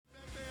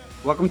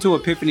Welcome to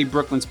Epiphany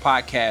Brooklyn's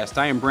podcast.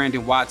 I am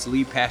Brandon Watts,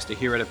 lead pastor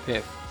here at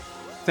Epiph.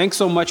 Thanks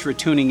so much for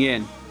tuning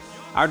in.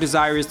 Our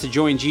desire is to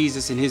join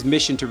Jesus in his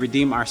mission to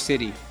redeem our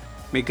city.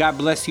 May God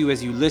bless you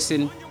as you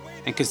listen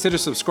and consider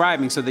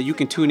subscribing so that you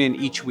can tune in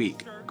each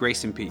week.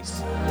 Grace and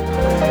peace.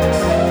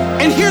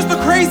 And here's the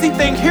crazy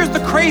thing.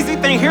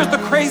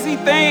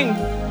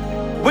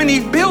 When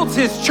he builds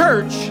his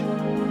church,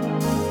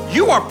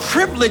 you are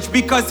privileged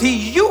because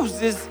he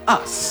uses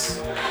us.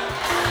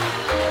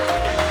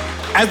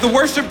 As the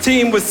worship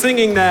team was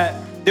singing that,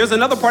 there's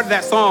another part of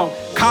that song.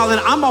 Colin,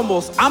 I'm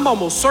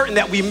almost certain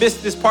that we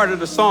missed this part of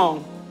the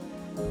song.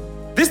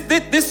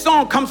 This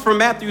song comes from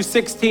Matthew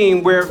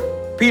 16, where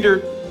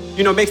Peter,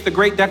 makes the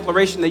great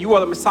declaration that you are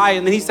the Messiah.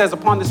 And then he says,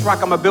 upon this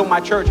rock, I'm gonna build my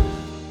church.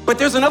 But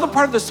there's another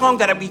part of the song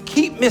that we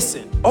keep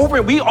missing.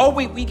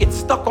 We get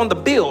stuck on the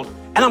build.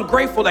 And I'm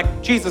grateful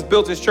that Jesus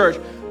built his church.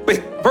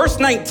 But verse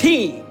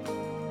 19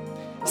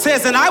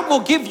 says, and I will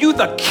give you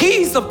the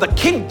keys of the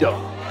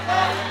kingdom.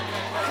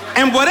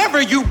 And whatever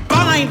you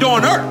bind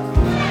on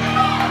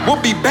earth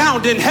will be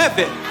bound in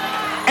heaven.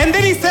 And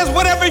then he says,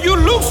 whatever you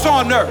loose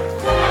on earth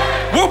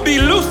will be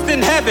loosed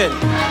in heaven.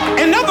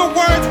 In other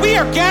words, we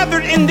are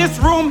gathered in this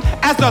room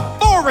as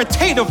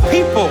authoritative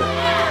people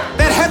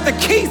that have the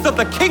keys of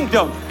the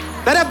kingdom,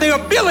 that have the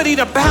ability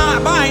to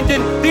bind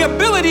and the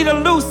ability to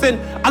loose. And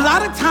a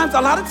lot of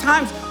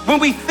times when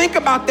we think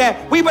about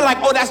that, we be like,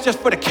 oh, that's just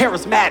for the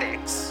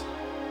charismatics.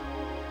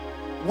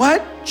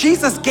 What?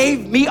 Jesus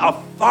gave me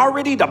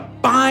authority to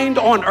bind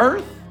on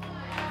earth?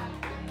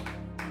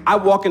 I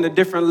walk in a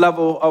different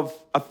level of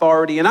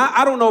authority. And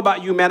I don't know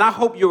about you, man. I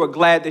hope you are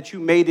glad that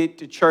you made it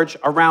to church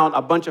around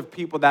a bunch of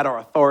people that are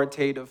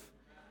authoritative.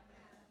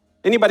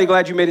 Anybody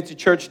glad you made it to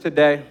church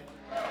today?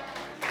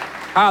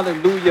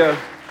 Hallelujah.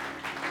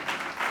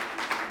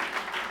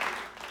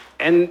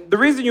 And the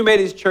reason you made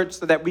it to church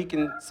so that we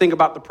can sing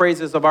about the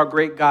praises of our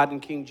great God and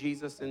King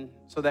Jesus, and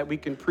so that we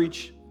can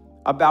preach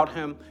about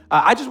him.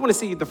 I just want to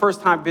see the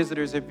first-time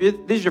visitors. If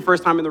this is your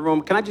first time in the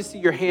room, can I just see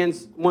your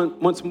hands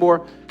once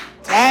more?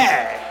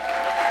 Dad.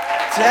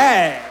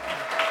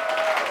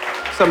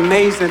 It's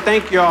amazing.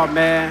 Thank y'all,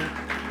 man.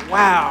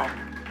 Wow.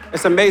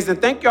 It's amazing.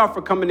 Thank y'all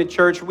for coming to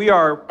church. We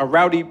are a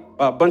rowdy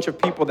bunch of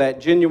people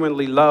that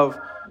genuinely love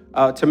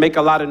to make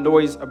a lot of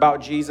noise about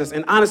Jesus.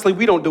 And honestly,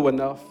 we don't do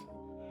enough.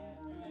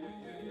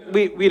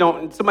 We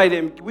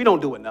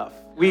don't do enough.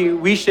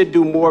 We should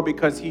do more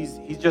because he's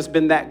just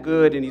been that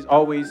good, and he's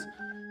always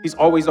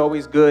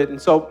good.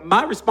 And so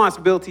my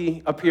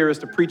responsibility up here is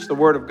to preach the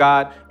word of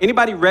God.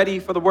 Anybody ready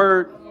for the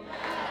word?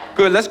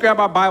 Good. Let's grab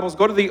our Bibles.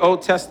 Go to the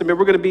Old Testament.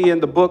 We're going to be in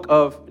the book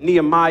of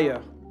Nehemiah.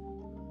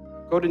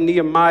 Go to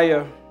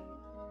Nehemiah.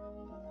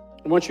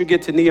 And once you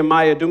get to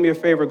Nehemiah, do me a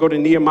favor. Go to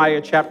Nehemiah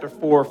chapter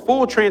 4.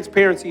 Full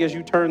transparency as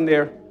you turn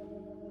there.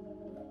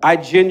 I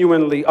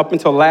genuinely, up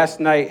until last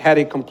night, had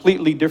a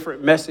completely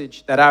different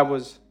message that I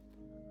was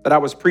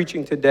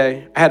preaching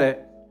today. I had a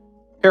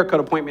haircut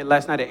appointment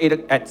last night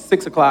at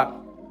 6 o'clock.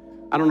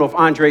 I don't know if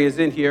Andre is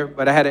in here,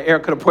 but I had a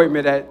haircut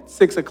appointment at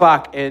 6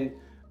 o'clock. And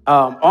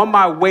on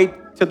my way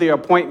to the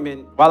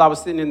appointment, while I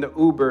was sitting in the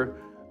Uber,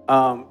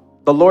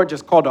 the Lord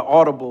just called an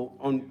audible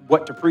on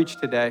what to preach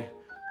today.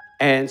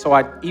 And so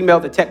I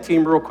emailed the tech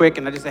team real quick,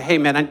 and I just said, hey,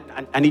 man,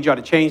 I need y'all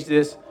to change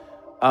this.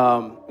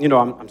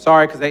 I'm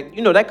sorry, because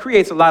that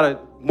creates a lot of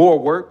more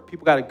work.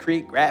 People got to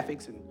create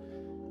graphics,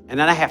 and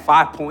then I had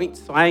 5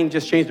 points, so I ain't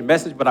just changed the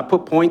message, but I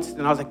put points,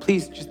 and I was like,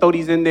 please just throw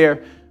these in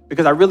there,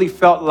 because I really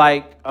felt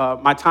like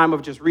my time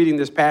of just reading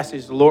this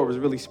passage, the Lord was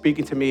really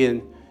speaking to me,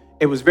 and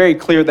it was very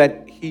clear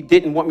that he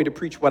didn't want me to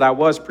preach what I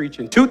was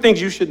preaching. 2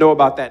 things you should know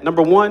about that.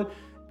 Number 1,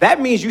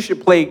 that means you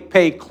should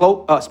pay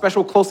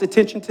special close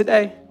attention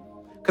today,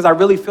 because I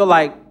really feel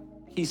like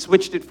he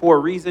switched it for a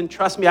reason.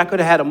 Trust me, I could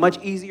have had a much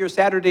easier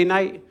Saturday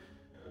night.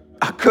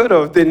 I could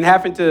have than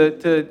having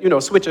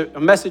to switch a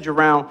message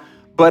around.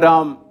 But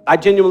I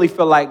genuinely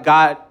feel like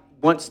God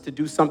wants to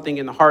do something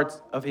in the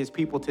hearts of his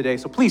people today.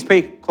 So please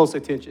pay close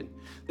attention.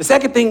 The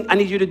second thing I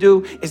need you to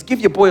do is give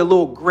your boy a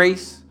little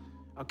grace.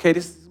 Okay,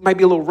 this might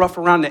be a little rough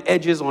around the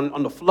edges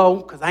on the flow,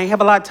 because I ain't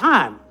have a lot of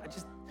time.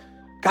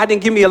 God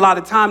didn't give me a lot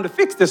of time to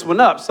fix this one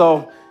up.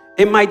 So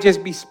it might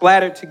just be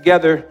splattered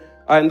together.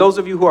 And those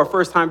of you who are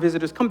first-time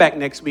visitors, come back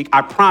next week.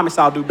 I promise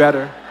I'll do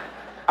better.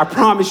 I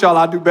promise y'all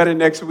I'll do better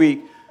next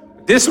week.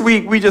 This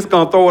week, we just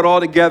going to throw it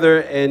all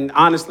together. And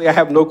honestly, I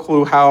have no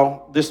clue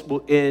how this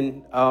will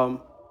end.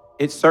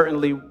 It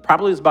certainly,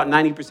 probably was about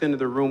 90% of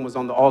the room was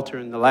on the altar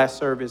in the last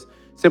service,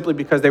 simply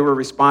because they were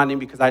responding,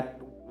 because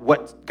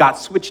what got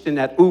switched in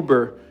that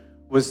Uber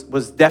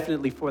was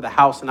definitely for the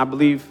house. And I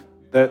believe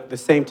the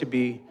same to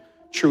be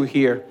true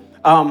here.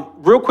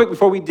 Real quick,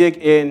 before we dig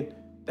in,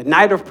 the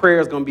night of prayer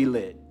is going to be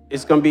lit.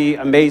 It's going to be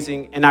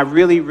amazing, and I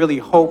really, really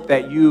hope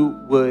that you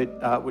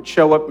would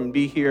show up and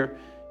be here.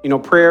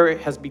 Prayer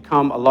has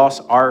become a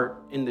lost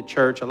art in the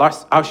church,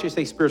 I should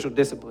say spiritual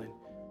discipline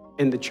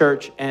in the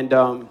church. And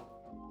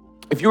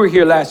if you were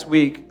here last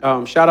week,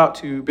 shout out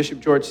to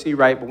Bishop George C.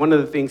 Wright, but one of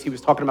the things he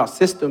was talking about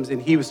systems,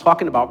 and he was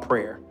talking about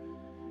prayer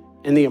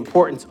and the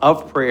importance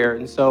of prayer.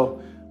 And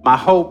so my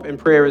hope and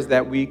prayer is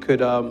that we could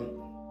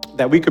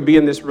be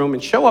in this room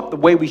and show up the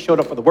way we showed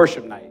up for the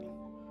worship night.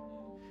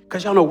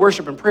 Because y'all know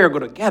worship and prayer go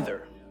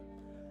together.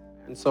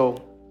 And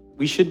so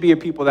we should be a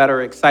people that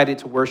are excited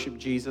to worship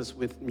Jesus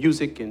with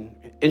music and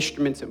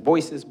instruments and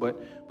voices, but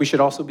we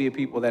should also be a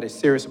people that is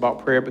serious about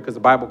prayer because the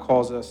Bible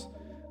calls us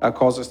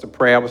to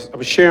pray. I was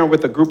sharing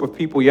with a group of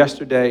people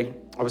yesterday.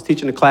 I was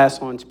teaching a class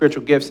on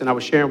spiritual gifts, and I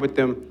was sharing with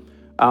them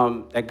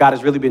that God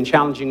has really been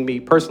challenging me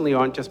personally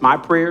on just my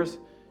prayers.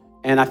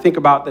 And I think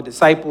about the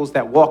disciples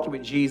that walked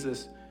with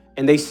Jesus,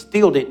 and they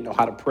still didn't know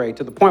how to pray,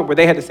 to the point where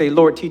they had to say,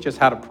 Lord, teach us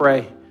how to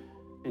pray.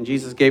 And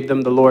Jesus gave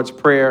them the Lord's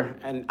Prayer.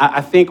 And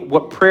I think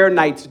what prayer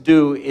nights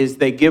do is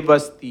they give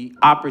us the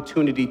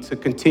opportunity to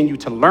continue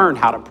to learn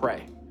how to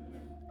pray.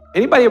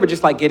 Anybody ever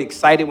just like get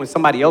excited when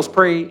somebody else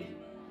prayed?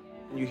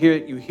 And you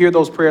hear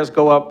those prayers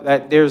go up.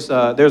 That there's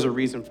a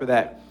reason for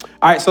that.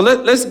 All right, so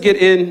let's get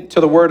into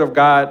the Word of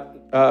God.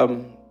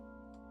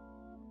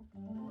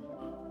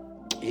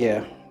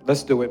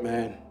 Let's do it,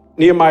 man.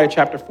 Nehemiah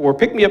chapter 4.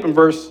 Pick me up in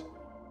verse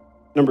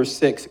number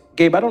 6.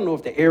 Gabe, I don't know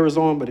if the air is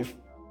on, but if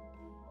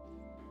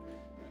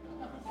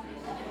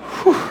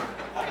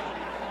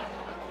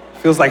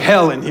feels like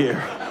hell in here.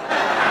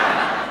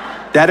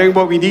 That ain't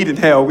what we need in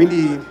hell. We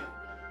need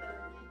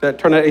that.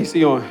 Turn that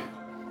AC on.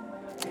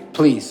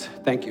 Please.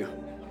 Thank you.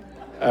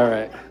 All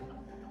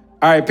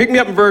right. Pick me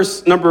up in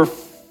verse number,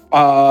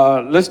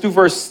 let's do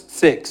verse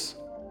 6.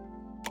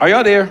 Are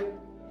y'all there?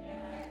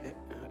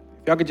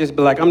 If y'all could just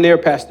be like, I'm there,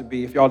 Pastor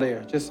B. If y'all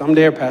there, I'm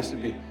there, Pastor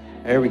B.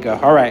 There we go.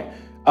 All right.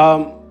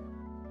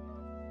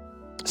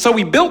 So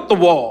we built the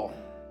wall,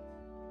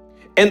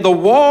 and the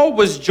wall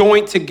was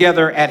joined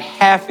together at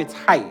half its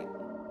height.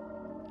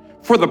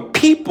 For the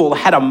people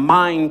had a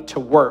mind to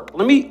work.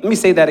 Let me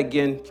say that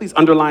again. Please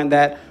underline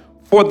that.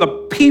 For the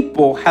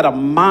people had a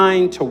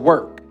mind to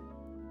work.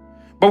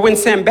 But when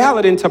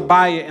Sanballat and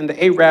Tobiah and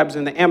the Arabs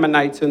and the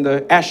Ammonites and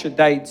the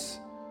Ashdodites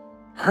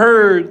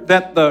heard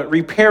that the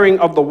repairing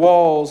of the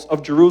walls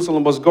of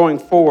Jerusalem was going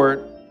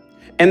forward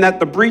and that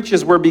the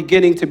breaches were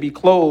beginning to be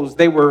closed,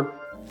 they were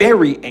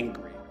very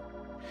angry.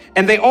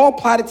 And they all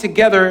plotted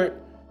together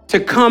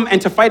to come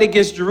and to fight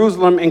against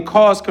Jerusalem and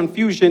cause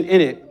confusion in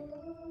it.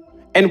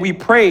 And we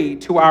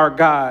prayed to our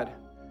God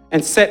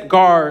and set a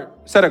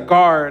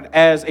guard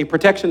as a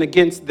protection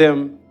against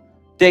them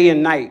day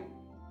and night.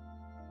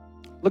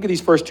 Look at these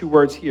first two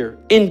words here.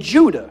 In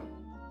Judah,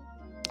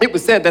 it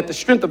was said that the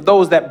strength of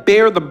those that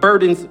bear the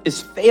burdens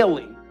is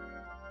failing.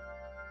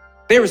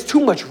 There is too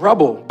much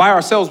rubble. By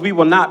ourselves, we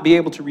will not be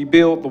able to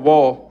rebuild the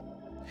wall.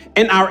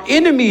 And our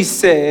enemies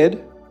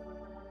said,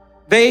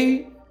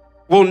 they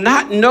will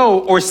not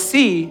know or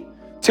see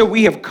till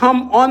we have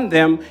come on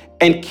them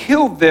and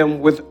kill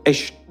them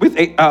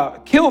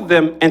kill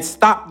them and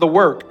stop the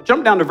work.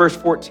 Jump down to verse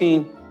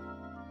 14.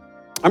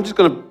 I'm just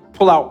going to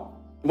pull out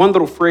one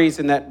little phrase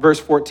in that verse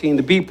 14,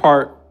 the B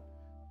part.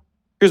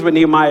 Here's what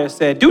Nehemiah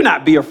said. Do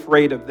not be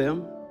afraid of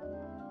them.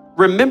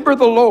 Remember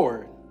the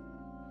Lord,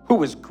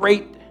 who is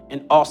great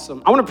and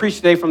awesome. I want to preach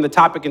today from the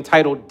topic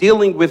entitled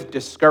Dealing with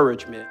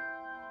Discouragement.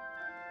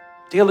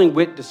 Dealing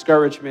with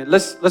discouragement.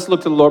 Let's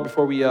look to the Lord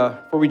before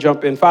we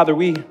jump in. Father,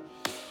 we're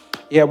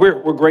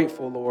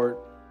grateful, Lord.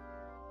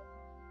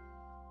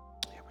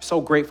 We're so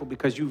grateful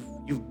because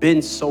you've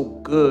been so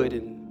good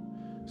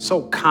and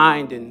so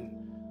kind. And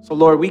so,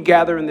 Lord, we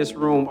gather in this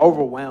room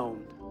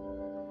overwhelmed,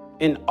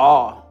 in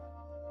awe,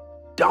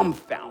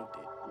 dumbfounded,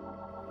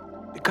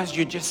 because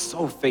you're just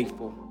so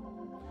faithful.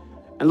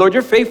 And Lord,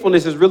 your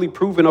faithfulness is really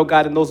proven, oh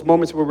God, in those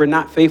moments where we're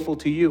not faithful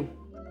to you.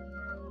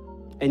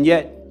 And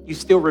yet you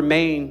still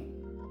remain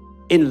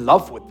in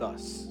love with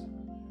us.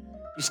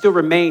 You still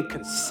remain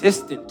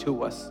consistent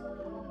to us.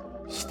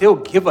 You still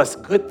give us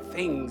good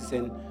things,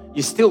 and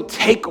you still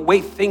take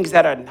away things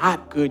that are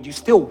not good. You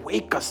still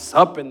wake us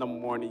up in the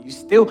morning. You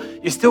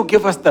still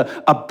give us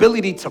the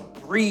ability to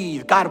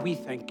breathe. God, we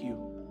thank you.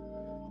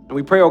 And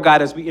we pray, oh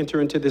God, as we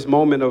enter into this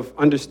moment of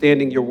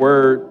understanding your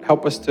word,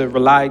 help us to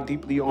rely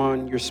deeply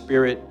on your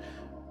spirit.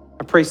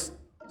 I pray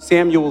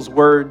Samuel's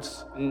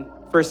words in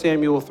 1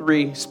 Samuel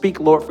 3, speak,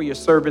 Lord, for your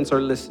servants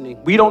are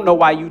listening. We don't know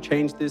why you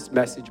changed this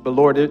message, but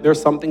Lord, there's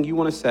something you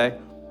want to say.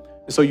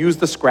 And so use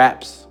the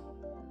scraps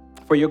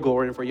for your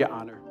glory and for your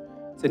honor.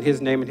 It's in his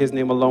name and his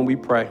name alone we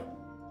pray.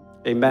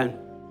 Amen.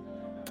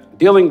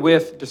 Dealing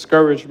with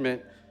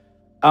discouragement.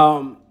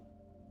 Paul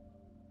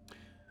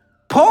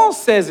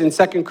says in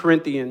 2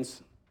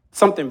 Corinthians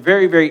something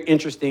very, very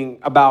interesting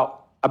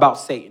about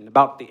Satan,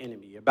 about the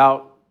enemy,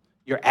 about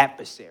your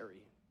adversary.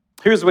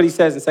 Here's what he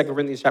says in 2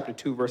 Corinthians chapter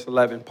 2, verse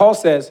 11. Paul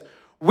says,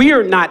 we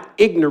are not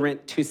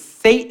ignorant to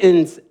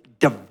Satan's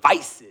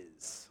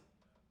devices.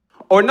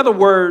 Or another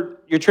word,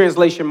 your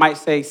translation might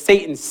say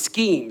Satan's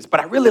schemes.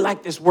 But I really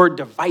like this word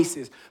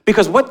devices,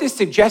 because what this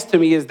suggests to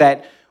me is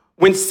that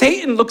when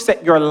Satan looks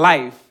at your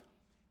life,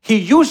 he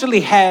usually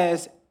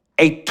has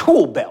a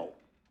tool belt.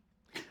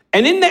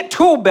 And in that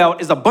tool belt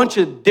is a bunch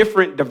of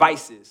different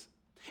devices.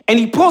 And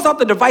he pulls out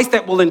the device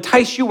that will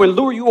entice you and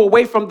lure you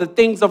away from the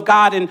things of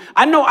God. And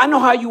I know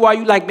how you are.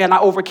 You like, man, I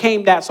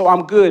overcame that, so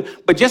I'm good.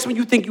 But just when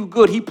you think you're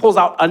good, he pulls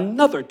out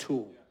another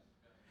tool.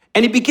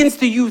 And he begins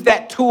to use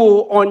that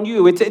tool on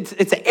you. It's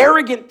an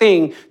arrogant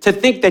thing to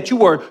think that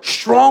you are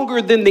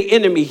stronger than the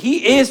enemy.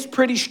 He is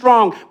pretty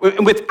strong.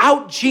 And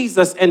without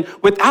Jesus and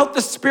without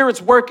the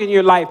Spirit's work in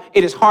your life,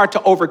 it is hard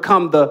to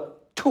overcome the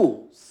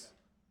tools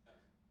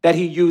that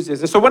he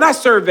uses. And so when I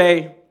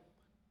survey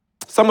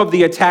some of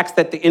the attacks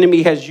that the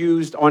enemy has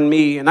used on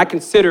me, and I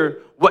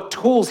consider what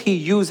tools he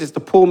uses to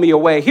pull me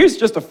away, here's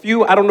just a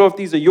few. I don't know if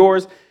these are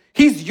yours.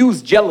 He's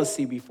used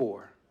jealousy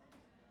before.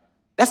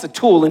 That's a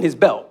tool in his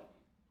belt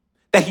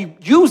that he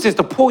uses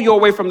to pull you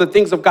away from the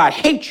things of God.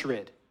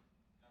 Hatred,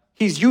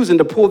 he's using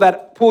to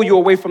pull you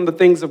away from the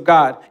things of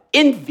God.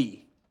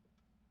 Envy.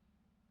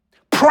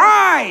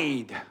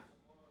 Pride.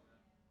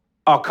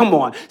 Oh, come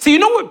on. See, you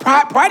know what?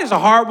 Pride is a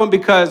hard one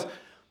because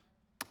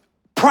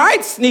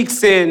pride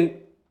sneaks in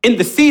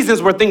the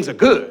seasons where things are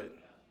good.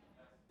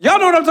 Y'all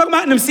know what I'm talking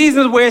about? In them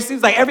seasons where it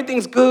seems like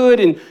everything's good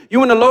and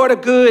you and the Lord are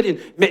good,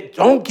 and man,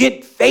 don't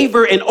get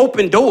favor and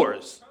open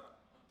doors.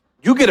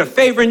 You get a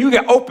favor and you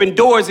get open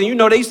doors, and you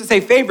know they used to say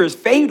favor is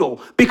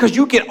fatal because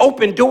you get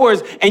open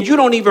doors and you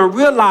don't even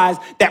realize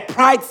that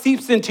pride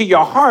seeps into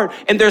your heart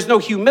and there's no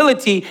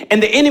humility,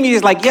 and the enemy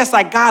is like, yes,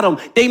 I got them.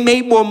 They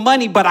made more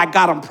money, but I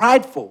got them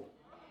prideful.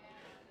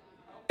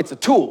 It's a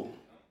tool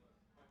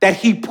that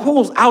he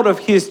pulls out of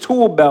his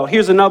tool belt.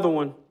 Here's another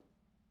one.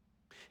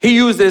 He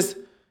uses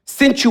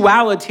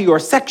sensuality or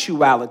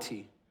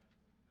sexuality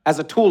as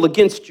a tool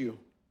against you.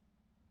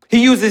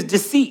 He uses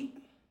deceit.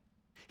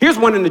 Here's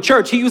one in the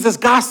church. He uses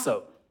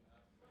gossip.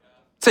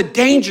 It's a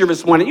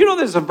dangerous one. You know,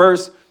 there's a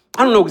verse,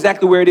 I don't know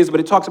exactly where it is, but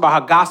it talks about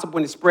how gossip,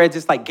 when it spreads,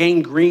 it's like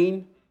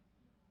gangrene.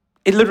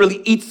 It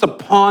literally eats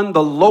upon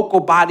the local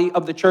body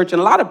of the church.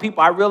 And a lot of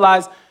people, I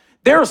realize,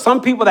 there are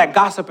some people that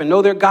gossip and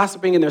know they're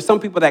gossiping, and there's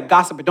some people that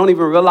gossip and don't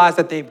even realize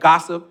that they've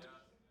gossiped.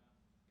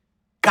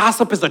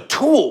 Gossip is a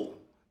tool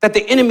that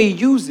the enemy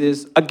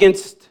uses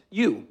against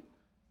you.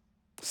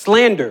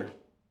 Slander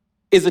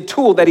is a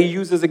tool that he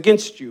uses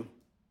against you.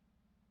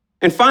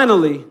 And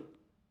finally,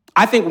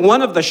 I think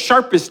one of the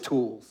sharpest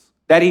tools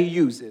that he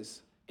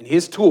uses in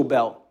his tool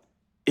belt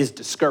is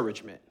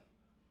discouragement.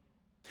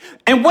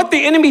 And what the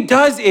enemy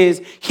does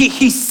is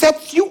he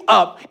sets you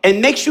up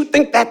and makes you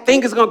think that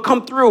thing is going to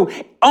come through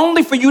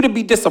only for you to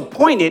be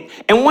disappointed.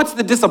 And once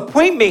the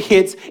disappointment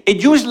hits,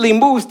 it usually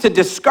moves to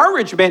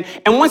discouragement.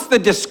 And once the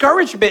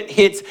discouragement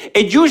hits,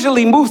 it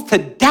usually moves to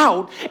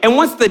doubt. And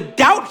once the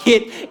doubt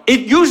hit,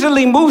 it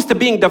usually moves to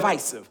being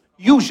divisive.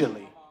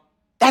 Usually.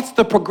 That's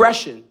the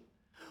progression.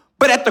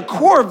 But at the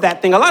core of that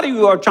thing, a lot of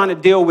you are trying to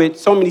deal with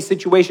so many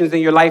situations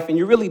in your life, and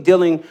you're really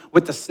dealing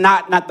with the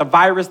snot, not the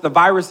virus. The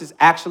virus is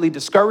actually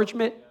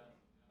discouragement.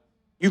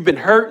 You've been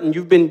hurt and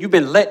you've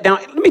been let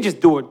down. Let me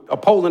just do a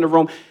poll in the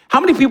room. How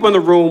many people in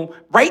the room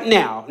right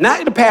now, not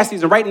in the past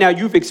season, right now,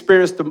 you've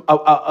experienced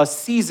a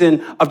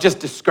season of just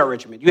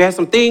discouragement? You had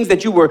some things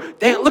that you were,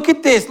 damn, look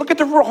at this, look at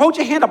the room, hold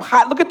your hand up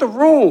high, look at the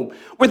room,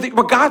 where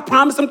God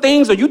promised some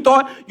things, or you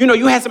thought,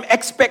 you had some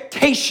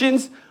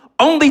expectations,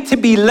 only to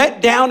be let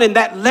down, and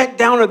that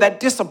letdown or that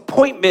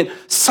disappointment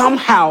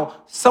somehow,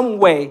 some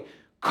way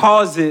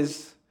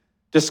causes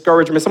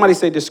discouragement. Somebody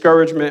say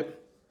discouragement.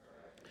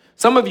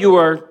 Some of you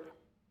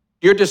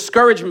your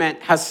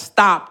discouragement has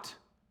stopped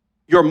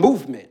your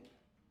movement.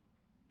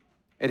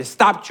 It has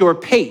stopped your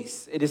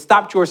pace. It has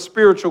stopped your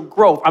spiritual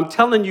growth. I'm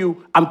telling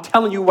you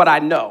what I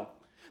know.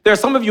 There are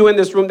some of you in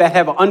this room that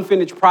have an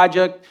unfinished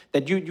project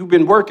that you've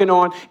been working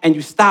on, and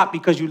you stopped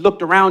because you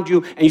looked around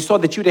you and you saw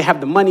that you didn't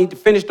have the money to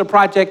finish the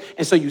project,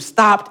 and so you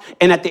stopped,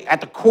 and at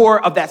the core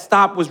of that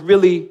stop was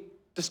really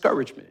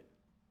discouragement.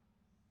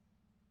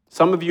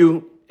 Some of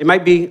you, it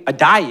might be a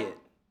diet,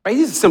 right?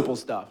 These are simple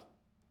stuff.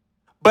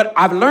 But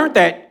I've learned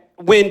that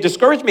when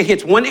discouragement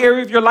hits one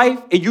area of your life,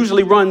 it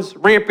usually runs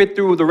rampant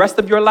through the rest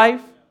of your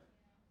life.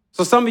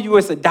 So some of you,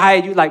 it's a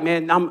diet. You're like,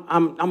 man, I'm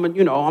gonna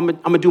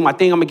do my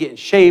thing. I'm gonna get in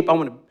shape. I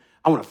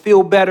want to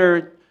feel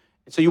better.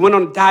 And so you went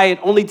on a diet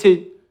only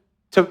to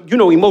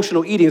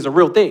emotional eating is a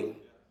real thing.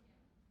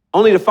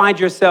 Only to find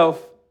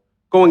yourself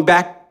going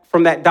back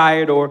from that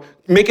diet or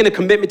making a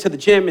commitment to the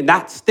gym and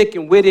not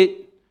sticking with it.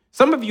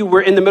 Some of you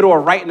were in the middle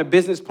of writing a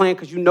business plan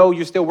because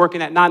you're still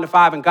working at 9 to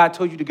 5 and God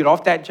told you to get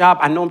off that job.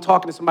 I know I'm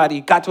talking to somebody.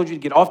 God told you to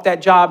get off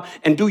that job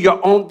and do your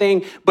own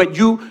thing. But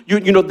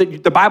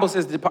the Bible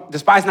says,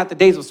 despise not the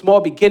days of small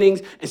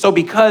beginnings. And so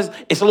because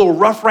it's a little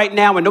rough right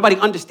now and nobody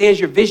understands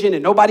your vision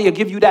and nobody will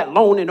give you that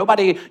loan and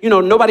nobody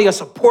will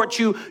support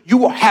you, you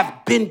will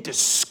have been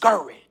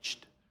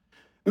discouraged.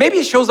 Maybe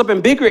it shows up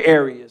in bigger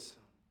areas.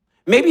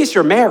 Maybe it's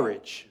your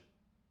marriage,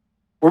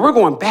 where we're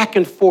going back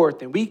and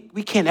forth and we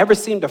can't ever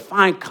seem to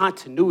find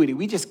continuity.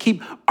 We just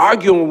keep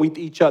arguing with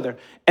each other.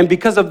 And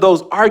because of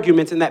those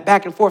arguments and that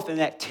back and forth and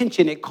that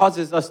tension, it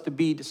causes us to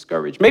be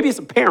discouraged. Maybe it's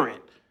a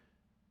parent.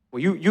 Well,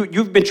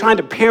 you've been trying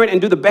to parent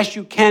and do the best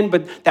you can,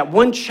 but that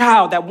one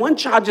child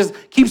just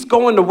keeps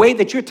going the way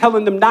that you're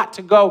telling them not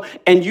to go,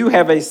 and you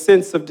have a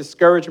sense of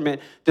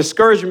discouragement.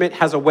 Discouragement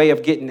has a way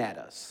of getting at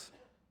us.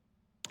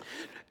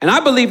 And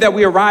I believe that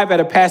we arrive at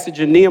a passage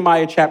in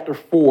Nehemiah chapter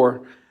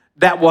 4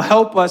 that will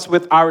help us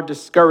with our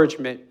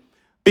discouragement,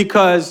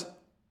 because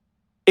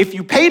if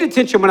you paid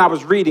attention when I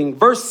was reading,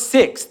 verse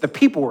 6, the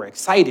people were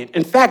excited.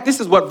 In fact,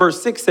 this is what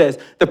verse 6 says.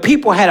 The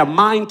people had a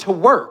mind to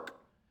work.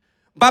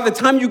 By the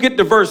time you get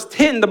to verse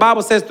 10, the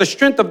Bible says the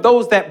strength of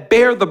those that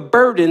bear the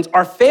burdens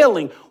are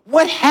failing.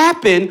 What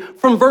happened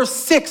from verse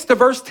 6 to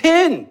verse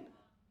 10?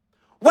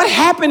 What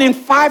happened in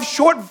 5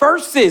 short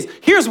verses?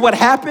 Here's what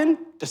happened: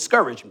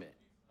 discouragement.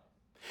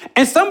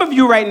 And some of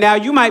you right now,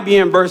 you might be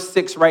in verse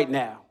 6 right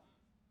now.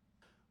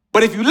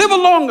 But if you live a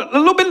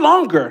little bit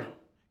longer,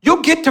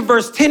 you'll get to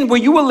verse 10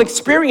 where you will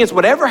experience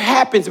whatever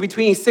happens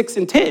between 6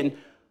 and 10,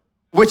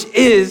 which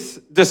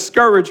is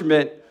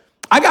discouragement.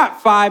 I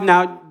got 5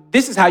 now.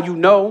 This is how you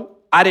know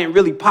I didn't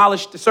really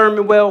polish the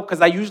sermon well,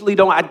 because I usually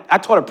don't. I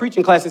taught a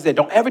preaching class and said,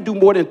 don't ever do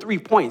more than 3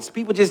 points.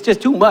 People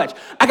just too much.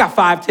 I got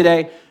 5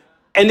 today,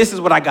 and this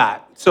is what I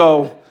got.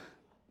 So,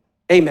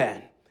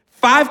 amen.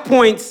 5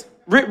 points,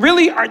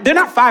 they're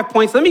not 5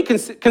 points. Let me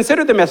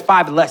consider them as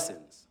 5 lessons.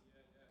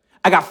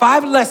 I got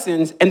 5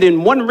 lessons and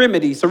then 1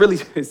 remedy, so really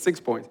it's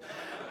 6 points.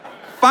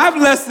 5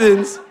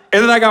 lessons,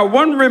 and then I got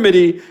 1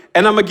 remedy,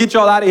 and I'm going to get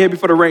y'all out of here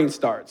before the rain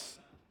starts.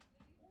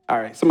 All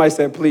right, somebody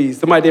said, please.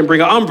 Somebody didn't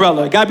bring an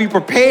umbrella. Got to be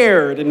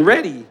prepared and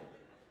ready.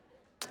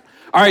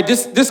 All right,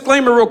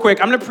 disclaimer real quick.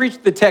 I'm going to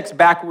preach the text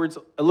backwards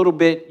a little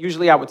bit.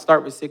 Usually I would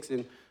start with 6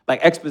 and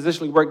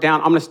expositionally work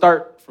down. I'm going to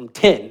start from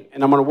 10,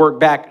 and I'm going to work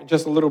back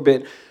just a little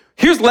bit.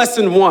 Here's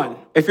lesson 1.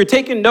 If you're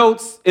taking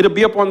notes, it'll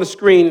be up on the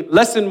screen.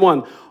 Lesson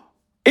 1.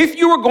 If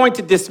you are going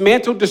to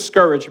dismantle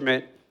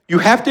discouragement, you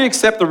have to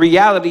accept the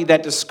reality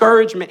that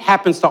discouragement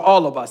happens to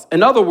all of us.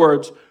 In other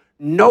words,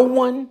 no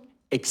one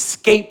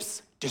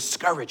escapes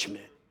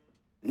discouragement.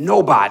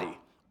 Nobody.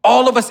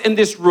 All of us in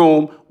this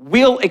room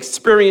will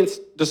experience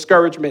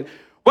discouragement.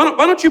 Why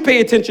don't you pay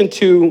attention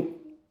to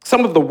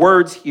some of the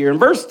words here? In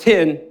verse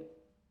 10,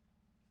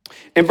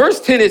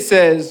 it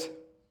says,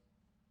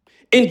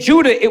 in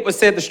Judah it was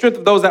said, the strength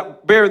of those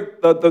that bear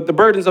the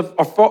burdens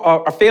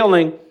are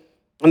failing,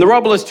 and the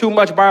rubble is too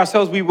much. By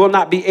ourselves we will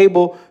not be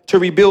able to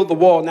rebuild the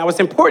wall. Now it's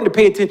important to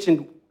pay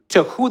attention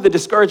to who the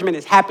discouragement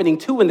is happening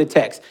to in the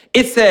text.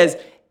 It says,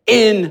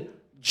 in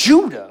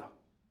Judah.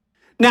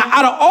 Now,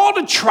 out of all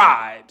the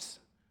tribes,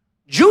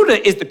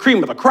 Judah is the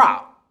cream of the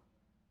crop.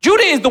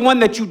 Judah is the one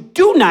that you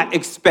do not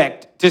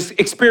expect to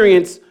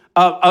experience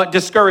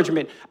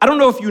discouragement. I don't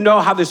know if you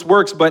know how this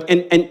works, but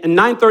in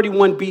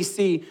 931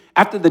 BC,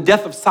 after the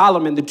death of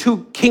Solomon, the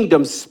 2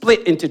 kingdoms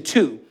split into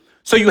 2.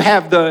 So you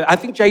have I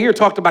think Jair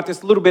talked about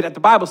this a little bit at the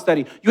Bible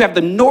study. You have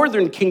the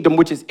northern kingdom,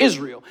 which is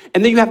Israel.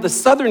 And then you have the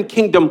southern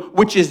kingdom,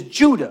 which is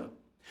Judah.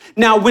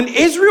 Now, when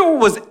Israel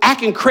was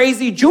acting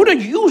crazy, Judah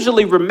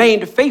usually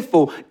remained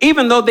faithful,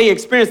 even though they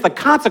experienced the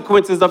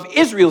consequences of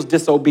Israel's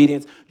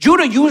disobedience.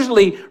 Judah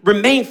usually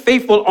remained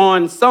faithful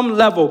on some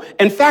level.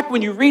 In fact,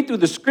 when you read through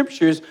the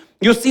scriptures,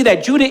 you'll see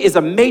that Judah is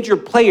a major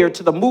player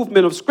to the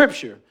movement of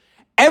scripture.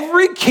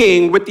 Every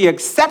king, with the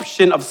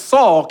exception of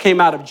Saul, came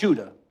out of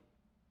Judah.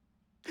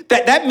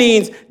 That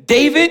means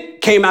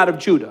David came out of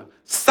Judah.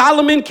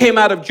 Solomon came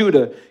out of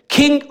Judah.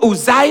 King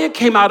Uzziah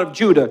came out of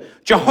Judah.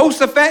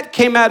 Jehoshaphat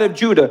came out of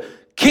Judah.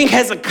 King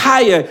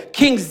Hezekiah,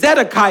 King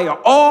Zedekiah,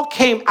 all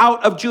came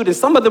out of Judah.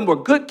 Some of them were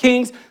good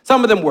kings.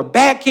 Some of them were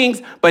bad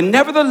kings. But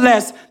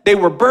nevertheless, they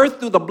were birthed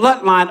through the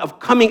bloodline of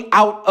coming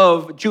out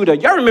of Judah.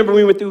 Y'all remember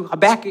we went through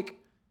Habakkuk?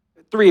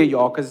 3 of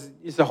y'all, because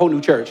it's a whole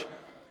new church.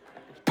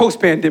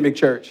 Post-pandemic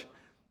church.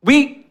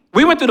 We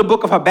went through the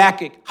book of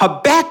Habakkuk.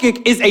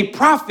 Habakkuk is a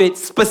prophet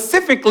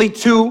specifically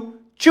to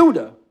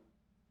Judah.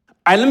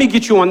 All right, let me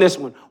get you on this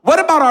one. What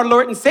about our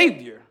Lord and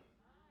Savior?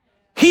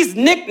 He's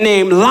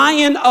nicknamed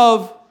Lion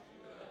of,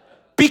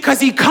 because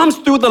he comes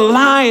through the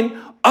line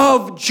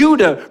of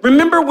Judah.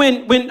 Remember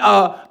when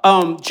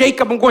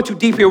Jacob, I'm going too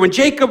deep here, when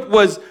Jacob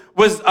was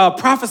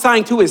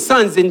prophesying to his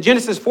sons in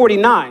Genesis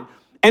 49,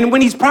 and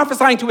when he's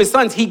prophesying to his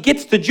sons, he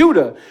gets to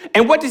Judah.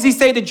 And what does he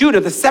say to Judah?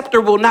 The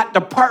scepter will not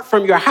depart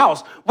from your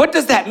house. What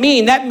does that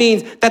mean? That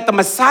means that the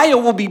Messiah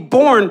will be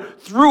born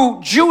through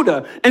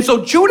Judah. And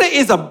so Judah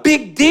is a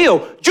big deal.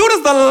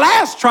 Judah's the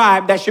last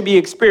tribe that should be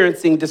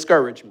experiencing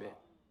discouragement.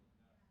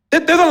 They're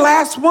the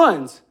last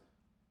ones.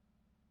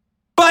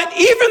 But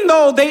even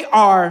though they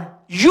are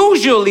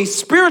usually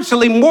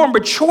spiritually more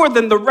mature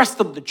than the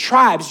rest of the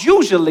tribes,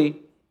 usually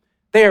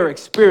they are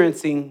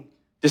experiencing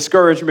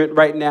discouragement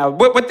right now.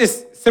 What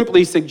this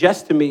simply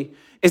suggests to me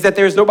is that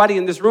there's nobody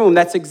in this room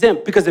that's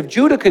exempt, because if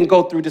Judah can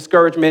go through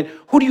discouragement,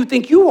 who do you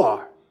think you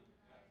are?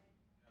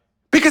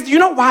 Because you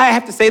know why I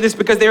have to say this?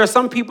 Because there are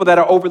some people that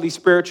are overly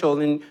spiritual,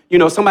 and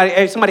somebody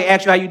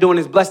asks you how you doing,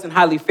 is blessed and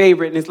highly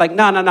favored, and it's like,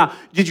 no.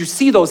 Did you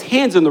see those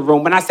hands in the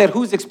room? When I said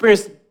who's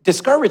experienced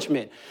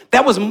discouragement,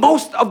 that was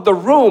most of the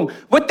room.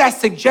 What that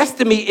suggests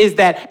to me is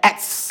that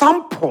at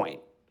some point,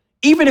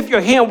 even if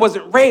your hand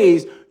wasn't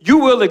raised, you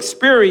will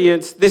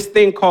experience this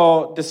thing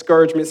called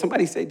discouragement.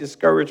 Somebody say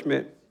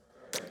discouragement.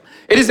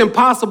 It is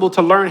impossible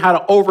to learn how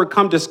to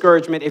overcome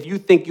discouragement if you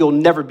think you'll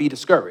never be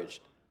discouraged.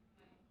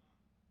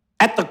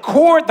 At the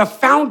core, the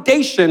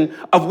foundation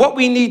of what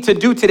we need to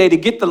do today to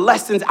get the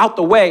lessons out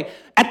the way,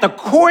 at the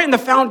core and the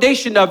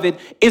foundation of it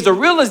is a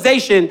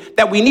realization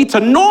that we need to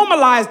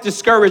normalize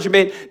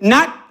discouragement,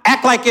 not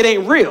act like it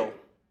ain't real.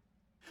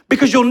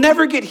 Because you'll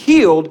never get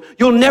healed.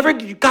 You'll never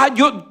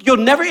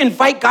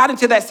invite God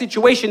into that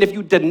situation if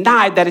you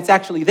deny that it's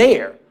actually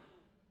there.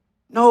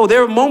 No,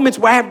 there are moments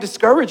where I have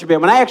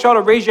discouragement. When I asked y'all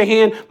to raise your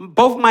hand,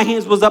 both of my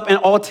hands was up and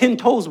all 10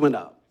 toes went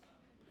up.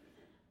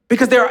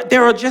 Because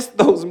there are just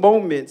those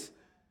moments.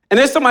 And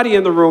there's somebody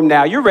in the room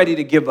now, you're ready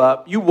to give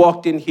up. You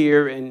walked in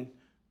here and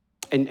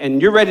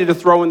you're ready to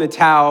throw in the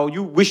towel.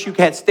 You wish you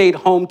had stayed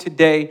home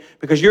today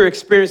because you're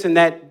experiencing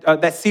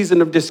that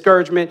season of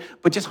discouragement.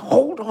 But just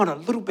hold on a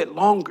little bit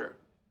longer.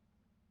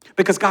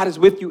 Because God is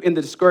with you in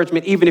the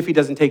discouragement, even if he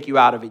doesn't take you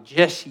out of it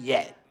just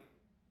yet.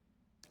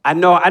 I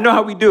know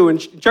how we do. In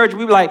church,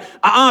 we be like,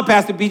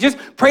 Pastor B, just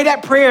pray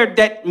that prayer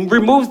that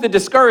removes the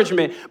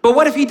discouragement. But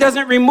what if he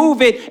doesn't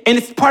remove it and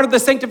it's part of the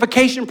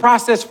sanctification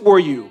process for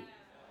you?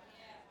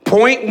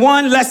 Point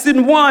one,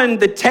 lesson one,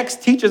 the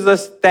text teaches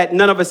us that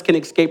none of us can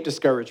escape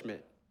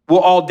discouragement. We'll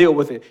all deal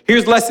with it.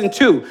 Here's lesson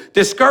two.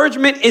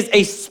 Discouragement is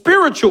a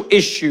spiritual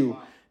issue,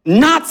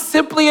 not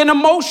simply an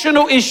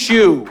emotional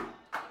issue.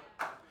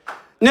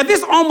 Now,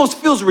 this almost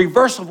feels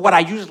reverse of what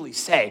I usually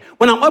say.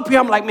 When I'm up here,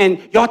 I'm like,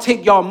 man, y'all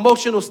take y'all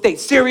emotional state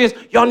serious.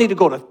 Y'all need to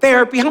go to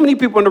therapy. How many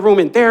people in the room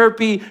in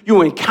therapy?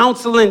 You in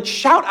counseling?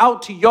 Shout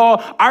out to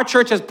y'all. Our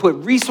church has put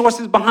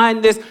resources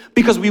behind this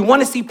because we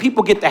want to see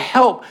people get the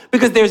help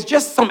because there's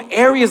just some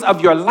areas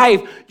of your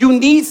life you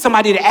need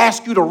somebody to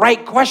ask you the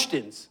right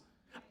questions.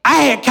 I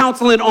had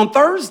counseling on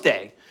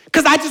Thursday.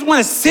 Because I just want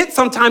to sit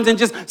sometimes and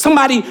just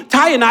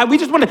Ty and I, we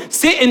just want to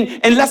sit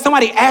and let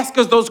somebody ask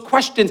us those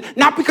questions.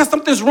 Not because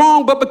something's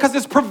wrong, but because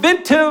it's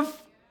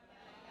preventive.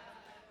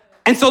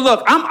 And so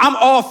look, I'm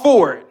all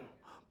for it.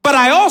 But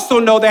I also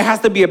know there has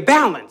to be a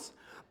balance.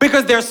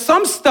 Because there's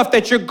some stuff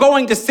that you're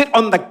going to sit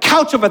on the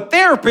couch of a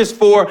therapist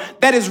for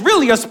that is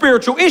really a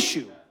spiritual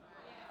issue.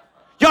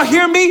 Y'all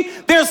hear me?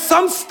 There's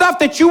some stuff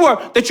that you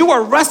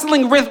are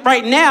wrestling with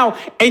right now,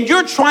 and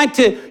you're trying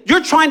to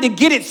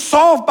get it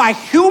solved by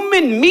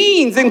human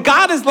means. And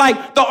God is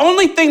like, the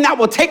only thing that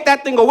will take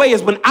that thing away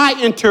is when I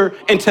enter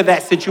into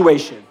that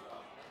situation.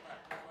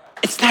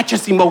 It's not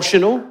just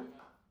emotional.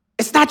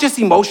 It's not just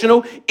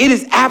emotional. It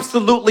is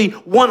absolutely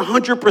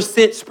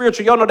 100%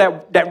 spiritual. Y'all know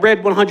that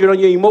red 100 on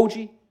your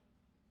emoji?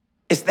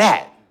 It's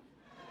that.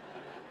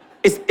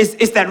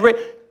 It's that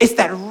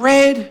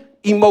red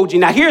emoji.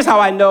 Now, here's how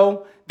I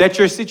know that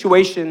your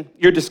situation,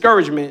 your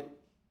discouragement,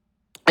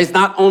 is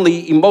not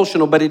only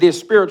emotional, but it is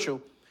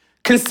spiritual.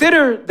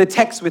 Consider the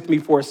text with me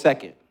for a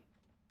second.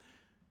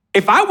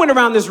 If I went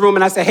around this room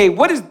and I said, hey,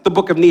 what is the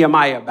book of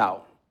Nehemiah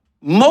about?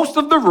 Most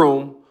of the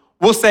room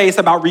will say it's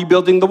about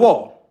rebuilding the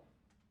wall,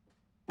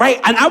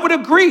 right? And I would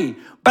agree,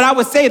 but I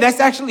would say that's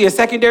actually a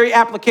secondary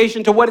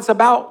application to what it's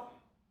about.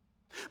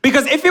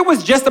 Because if it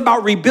was just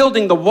about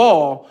rebuilding the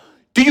wall,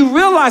 do you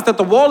realize that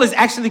the wall is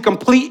actually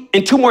complete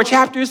in 2 more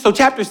chapters? So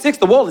chapter 6,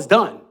 the wall is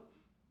done.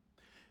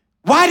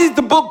 Why did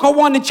the book go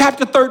on to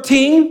chapter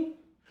 13?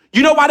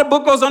 You know why the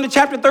book goes on to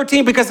chapter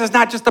 13? Because it's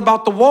not just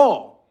about the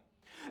wall.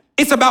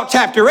 It's about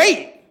chapter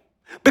 8.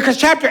 Because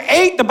chapter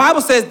 8, the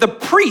Bible says the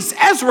priest,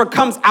 Ezra,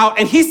 comes out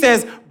and he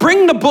says,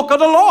 bring the book of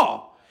the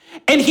law.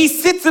 And he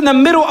sits in the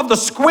middle of the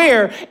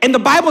square, and the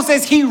Bible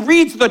says he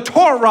reads the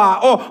Torah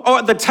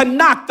or the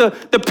Tanakh,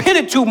 the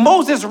Pentateuch,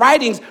 Moses'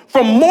 writings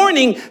from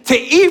morning to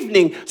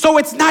evening. So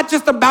it's not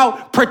just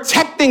about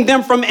protecting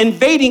them from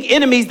invading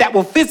enemies that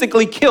will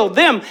physically kill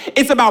them.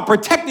 It's about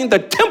protecting the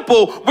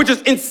temple, which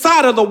is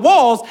inside of the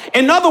walls.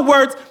 In other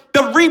words,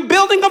 the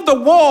rebuilding of the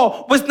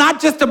wall was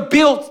not just to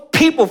build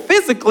people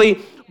physically,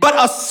 but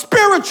a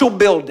spiritual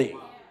building.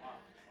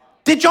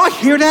 Did y'all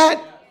hear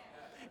that?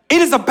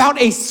 It is about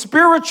a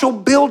spiritual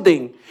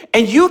building.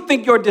 And you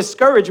think your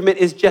discouragement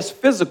is just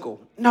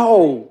physical.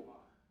 No.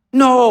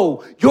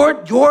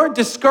 Your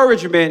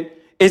discouragement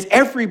is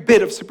every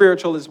bit of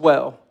spiritual as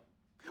well.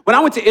 When I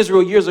went to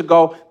Israel years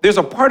ago, there's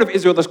a part of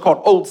Israel that's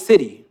called Old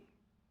City.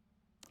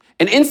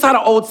 And inside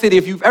of Old City,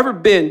 if you've ever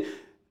been,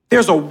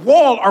 there's a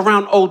wall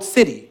around Old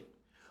City.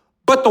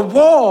 But the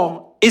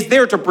wall is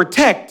there to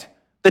protect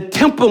the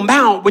Temple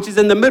Mount, which is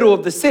in the middle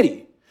of the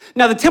city.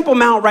 Now, the Temple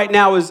Mount right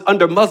now is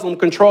under Muslim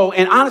control,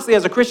 and honestly,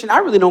 as a Christian, I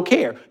really don't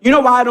care. You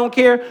know why I don't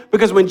care?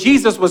 Because when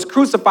Jesus was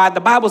crucified,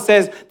 the Bible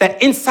says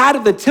that inside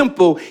of the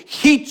temple,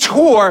 he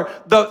tore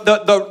the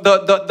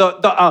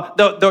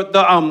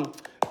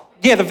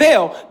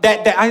veil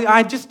that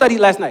I just studied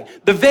last night.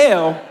 The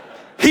veil,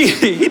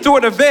 he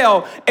tore the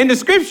veil, and the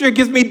scripture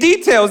gives me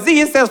details.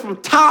 It says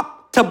from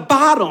top to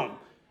bottom.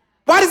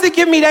 Why does it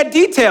give me that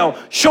detail?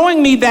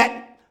 Showing me that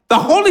The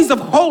holies of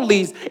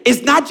holies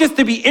is not just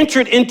to be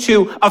entered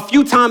into a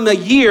few times a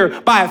year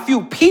by a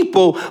few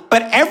people,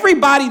 but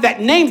everybody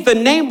that names the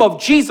name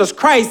of Jesus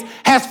Christ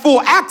has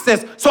full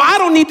access. So I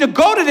don't need to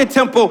go to the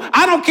temple.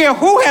 I don't care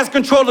who has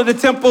control of the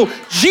temple.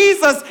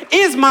 Jesus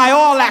is my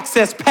all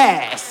access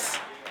pass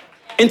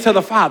into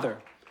the Father.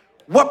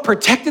 What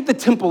protected the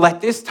temple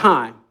at this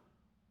time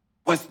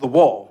was the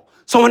wall.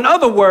 So in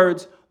other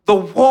words, the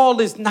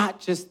wall is not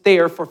just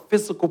there for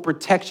physical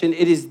protection.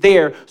 It is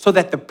there so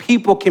that the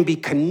people can be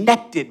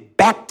connected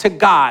back to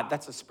God.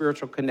 That's a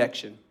spiritual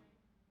connection.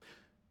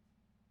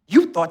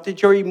 You thought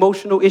that your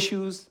emotional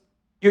issues,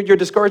 your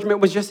discouragement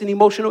was just an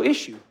emotional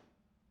issue.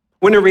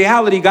 When in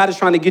reality, God is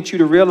trying to get you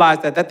to realize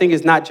that that thing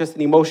is not just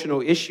an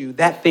emotional issue.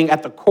 That thing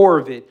at the core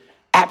of it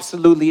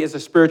absolutely is a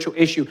spiritual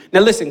issue.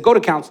 Now listen, go to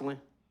counseling.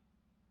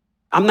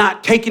 I'm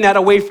not taking that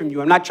away from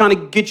you. I'm not trying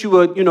to get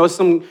you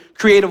some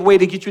creative way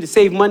to get you to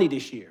save money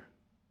this year.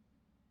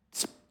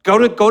 Go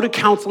to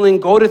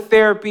counseling, go to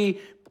therapy,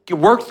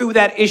 work through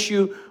that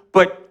issue,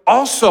 but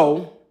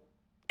also,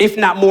 if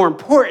not more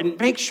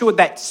important, make sure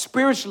that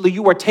spiritually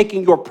you are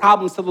taking your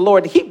problems to the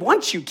Lord. He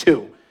wants you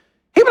to.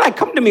 He be like,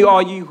 come to me,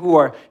 all you who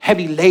are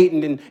heavy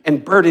laden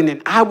and burdened,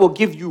 and I will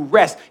give you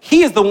rest.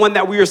 He is the one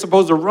that we are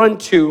supposed to run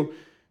to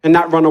and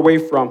not run away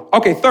from.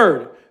 Okay,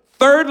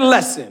 third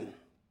lesson.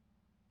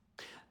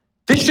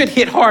 This should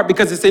hit hard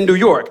because it's in New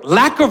York.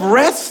 Lack of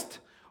rest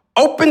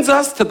opens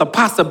us to the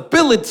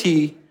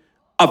possibility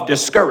of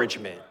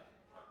discouragement.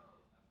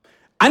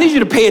 I need you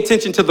to pay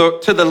attention to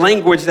the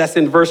language that's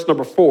in verse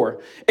number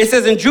 4. It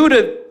says, in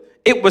Judah,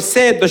 it was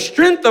said, the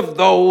strength of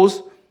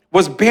those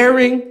who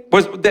bear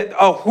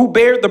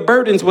the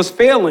burdens was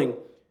failing.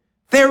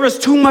 There is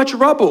too much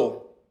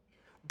rubble.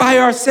 By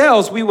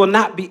ourselves, we will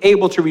not be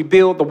able to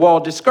rebuild the wall.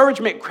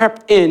 Discouragement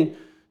crept in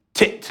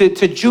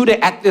to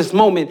Judah at this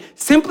moment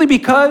simply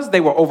because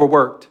they were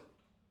overworked.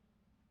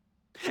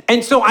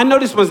 And so I know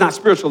this was not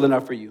spiritual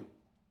enough for you.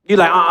 You're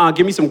like,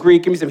 give me some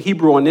Greek, give me some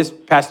Hebrew on this,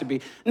 Pastor B.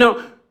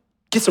 No,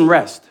 get some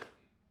rest.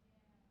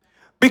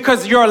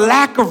 Because your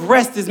lack of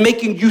rest is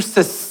making you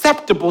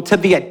susceptible to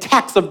the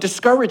attacks of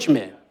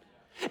discouragement.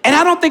 And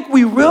I don't think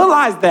we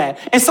realize that.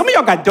 And some of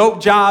y'all got dope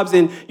jobs,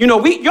 and y'all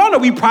know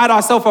we pride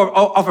ourselves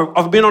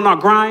of being on our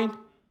grind.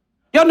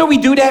 Y'all know we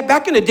do that.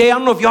 Back in the day, I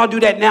don't know if y'all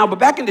do that now, but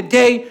back in the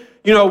day,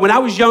 when I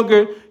was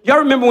younger, y'all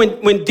remember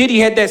when Diddy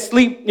had that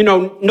sleep,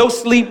 no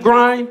sleep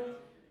grind?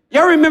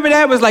 Y'all remember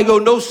that? It was like,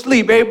 no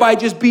sleep. Everybody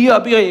just be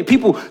up. And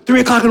people, 3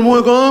 o'clock in the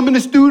morning, go, I'm in the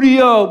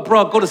studio.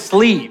 Bro, go to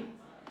sleep.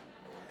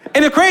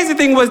 And the crazy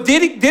thing was,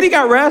 Diddy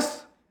got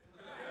rest.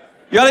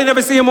 Y'all ain't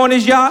never see him on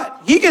his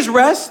yacht. He gets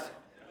rest.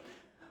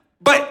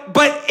 But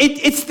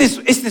it's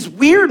this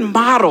weird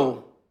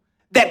model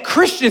that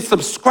Christians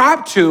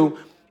subscribe to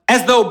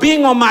as though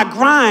being on my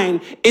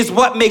grind is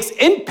what makes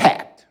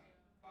impact.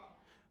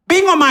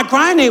 Being on my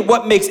grind ain't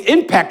what makes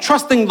impact.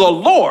 Trusting the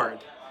Lord.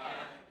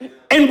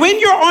 And when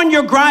you're on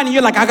your grind and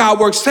you're like, I got to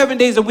work 7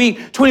 days a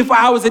week, 24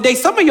 hours a day.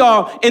 Some of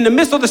y'all, in the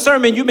midst of the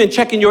sermon, you've been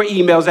checking your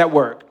emails at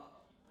work.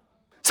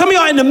 Some of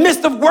y'all in the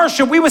midst of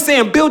worship, we were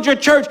saying, build your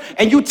church,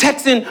 and you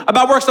texting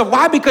about work stuff.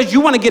 Why? Because you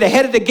want to get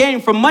ahead of the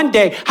game for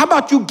Monday. How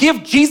about you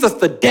give Jesus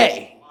the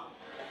day?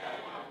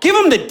 Give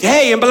him the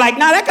day and be like,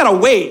 nah, that got to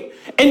wait.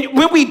 And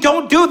when we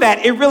don't do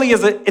that, it really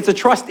is it's a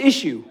trust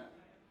issue.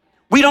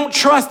 We don't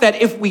trust that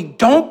if we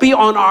don't be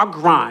on our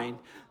grind,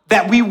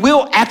 that we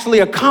will actually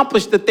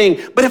accomplish the thing.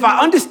 But if I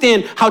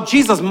understand how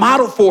Jesus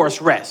modeled for us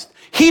rest,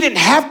 he didn't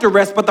have to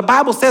rest, but the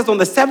Bible says on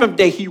the 7th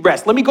day he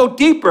rests. Let me go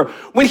deeper.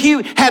 When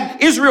he had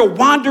Israel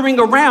wandering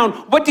around,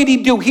 what did he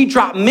do? He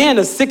dropped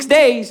manna 6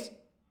 days.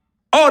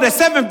 Oh, the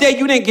 7th day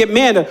you didn't get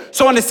manna.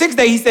 So on the 6th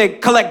day he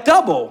said, collect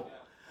double.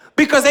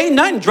 Because ain't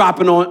nothing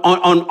dropping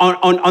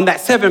on that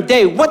 7th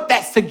day. What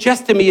that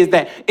suggests to me is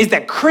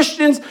that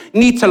Christians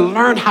need to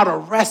learn how to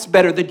rest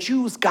better. The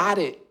Jews got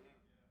it.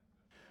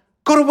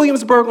 Go to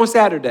Williamsburg on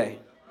Saturday.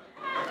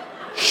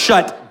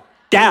 Shut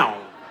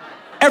down.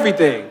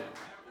 Everything.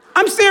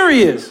 I'm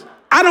serious.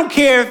 I don't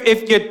care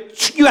if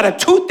you got a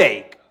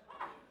toothache.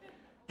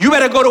 You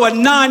better go to a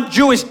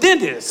non-Jewish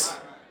dentist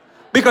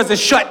because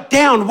it's shut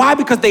down. Why?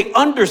 Because they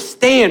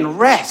understand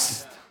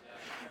rest.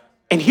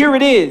 And here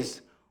it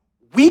is.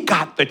 We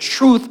got the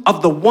truth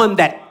of the one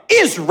that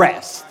is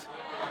rest.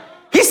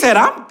 He said,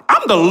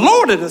 I'm the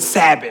Lord of the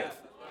Sabbath.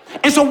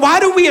 And so why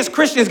do we as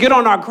Christians get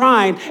on our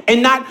grind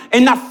and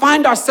not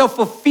find ourselves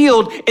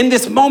fulfilled in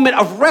this moment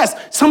of rest?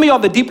 Some of y'all,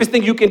 the deepest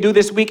thing you can do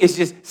this week is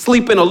just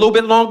sleep in a little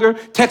bit longer,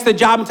 text a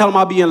job and tell them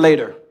I'll be in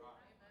later.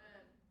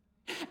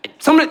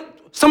 Some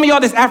of y'all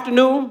this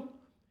afternoon,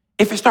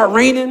 if it start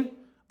raining,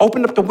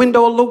 open up the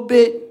window a little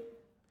bit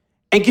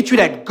and get you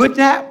that good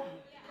nap.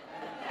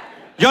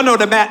 Y'all know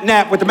the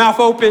nap with the mouth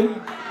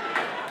open?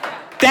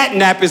 That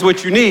nap is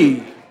what you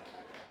need.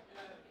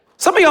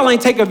 Some of y'all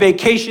ain't taken a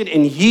vacation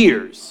in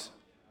years.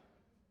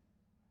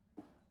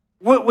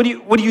 What do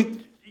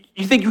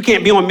you think you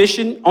can't be on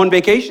mission on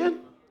vacation?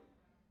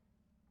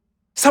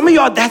 Some of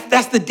y'all,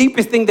 that's the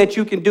deepest thing that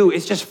you can do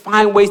is just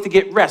find ways to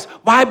get rest.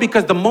 Why?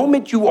 Because the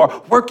moment you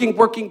are working,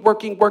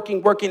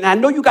 and I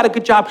know you got a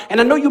good job,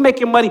 and I know you're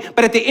making money,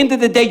 but at the end of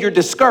the day, you're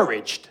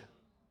discouraged.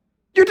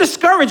 You're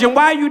discouraged. And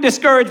why are you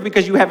discouraged?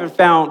 Because you haven't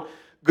found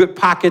good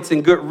pockets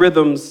and good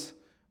rhythms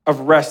of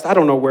rest. I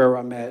don't know where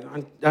I'm at.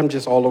 I'm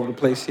just all over the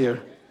place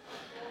here.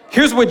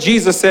 Here's what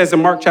Jesus says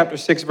in Mark chapter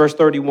 6, verse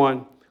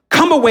 31.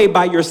 Come away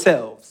by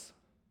yourselves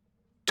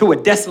to a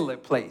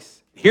desolate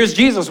place. Here's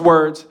Jesus'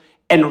 words,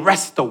 and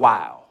rest a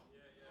while.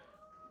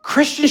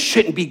 Christians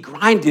shouldn't be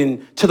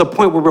grinding to the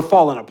point where we're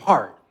falling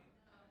apart.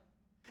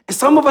 And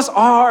some of us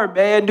are,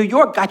 man. New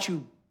York got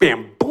you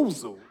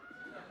bamboozled.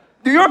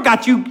 New York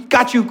got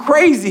you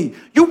crazy.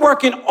 You're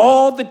working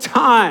all the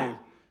time.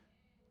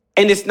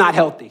 And it's not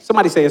healthy.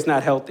 Somebody say it's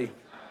not healthy.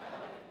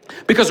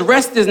 Because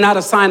rest is not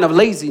a sign of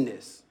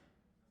laziness.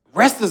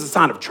 Rest is a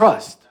sign of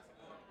trust.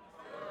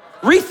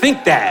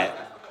 Rethink that.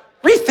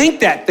 Rethink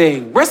that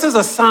thing. Rest is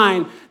a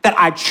sign that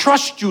I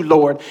trust you,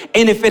 Lord.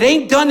 And if it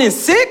ain't done in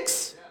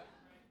 6,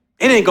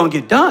 it ain't going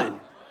to get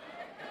done.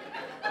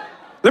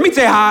 Let me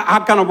tell you how I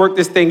kind of work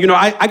this thing. You know,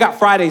 I got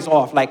Fridays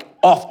off, like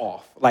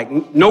off. Like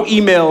no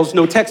emails,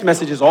 no text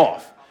messages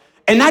off.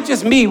 And not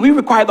just me. We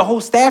require the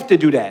whole staff to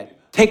do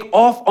that. Take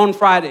off on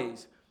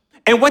Fridays.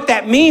 And what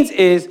that means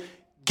is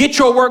get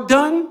your work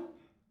done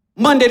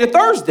Monday to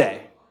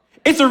Thursday.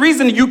 It's the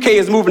reason the UK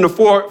is moving to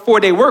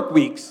four-day work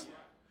weeks.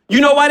 You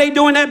know why they're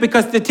doing that?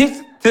 Because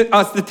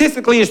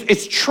statistically,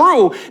 it's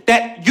true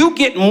that you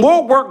get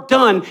more work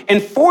done in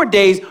 4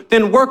 days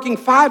than working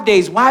 5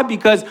 days. Why?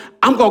 Because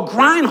I'm going to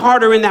grind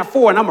harder in that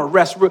 4 and I'm going to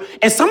rest.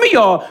 And some of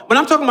y'all, when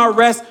I'm talking about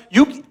rest,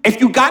 if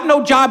you got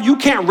no job, you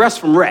can't rest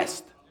from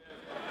rest.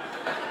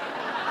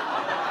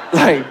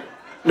 Like,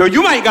 no,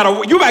 you might got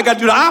to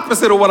do the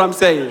opposite of what I'm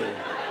saying.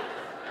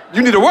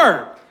 You need to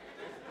work.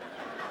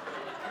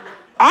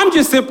 I'm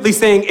just simply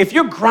saying, if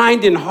you're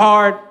grinding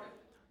hard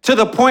to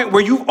the point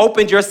where you've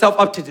opened yourself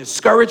up to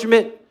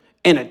discouragement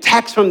and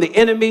attacks from the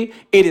enemy,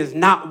 it is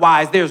not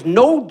wise. There's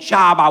no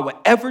job I would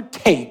ever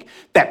take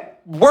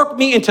that worked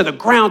me into the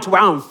ground to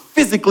where I'm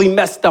physically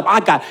messed up. I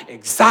got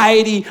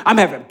anxiety. I'm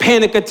having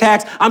panic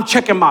attacks. I'm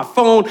checking my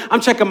phone. I'm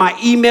checking my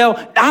email.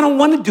 I don't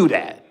want to do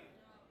that.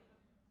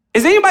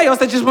 Is there anybody else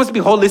that just wants to be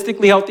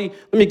holistically healthy?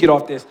 Let me get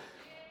off this.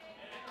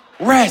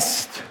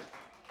 Rest.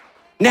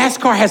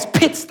 NASCAR has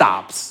pit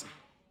stops.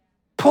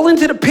 Pull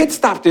into the pit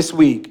stop this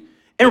week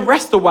and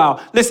rest a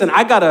while. Listen,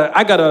 I got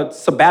a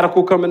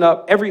sabbatical coming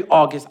up. Every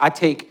August, I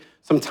take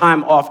some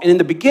time off. And in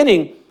the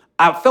beginning,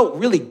 I felt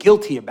really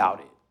guilty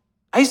about it.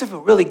 I used to feel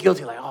really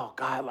guilty, like, oh,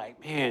 God,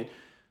 like, man,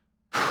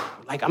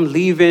 like I'm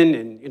leaving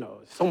and, you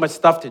know, so much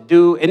stuff to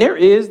do. And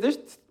there's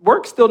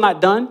work still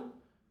not done.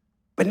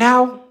 But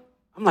now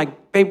I'm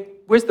like, babe,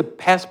 where's the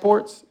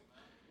passports?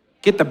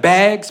 Get the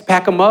bags,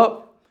 pack them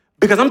up.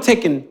 Because I'm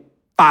taking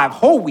 5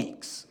 whole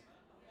weeks.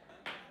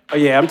 Oh,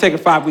 yeah, I'm taking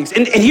 5 weeks.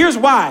 And here's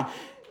why.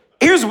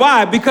 Here's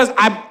why, because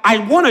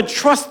I want to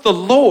trust the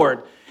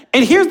Lord.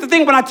 And here's the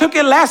thing. When I took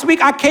it last week,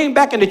 I came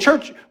back and the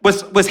church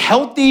was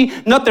healthy.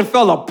 Nothing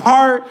fell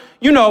apart,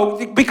 you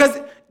know, because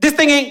this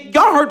thing ain't,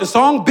 y'all heard the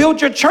song,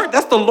 Build Your Church.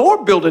 That's the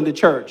Lord building the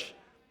church.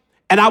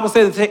 And I will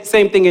say the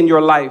same thing in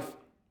your life.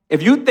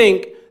 If you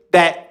think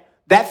that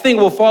thing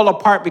will fall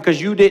apart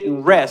because you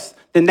didn't rest,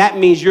 then that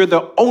means you're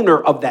the owner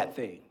of that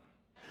thing.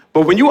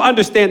 But when you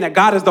understand that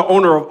God is the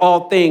owner of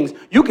all things,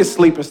 you can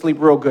sleep and sleep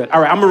real good.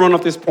 All right, I'm going to run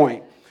off this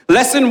point.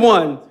 Lesson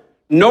 1,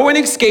 no one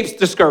escapes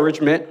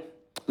discouragement.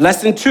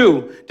 Lesson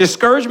 2,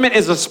 discouragement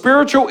is a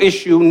spiritual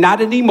issue, not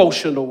an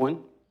emotional one.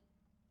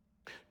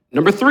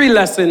 Number 3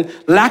 lesson,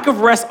 lack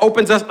of rest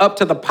opens us up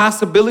to the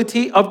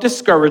possibility of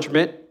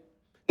discouragement.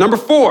 Number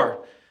 4,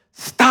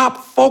 stop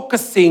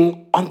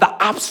focusing on the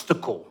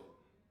obstacle.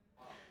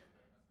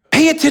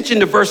 Pay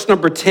attention to verse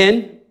number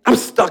 10. I'm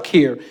stuck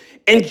here.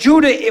 In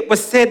Judah, it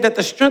was said that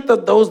the strength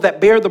of those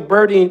that bear the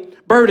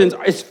burdens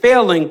is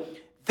failing.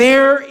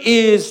 There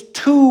is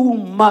too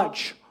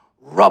much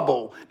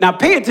rubble. Now,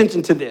 pay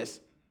attention to this.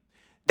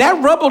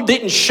 That rubble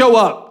didn't show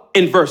up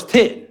in verse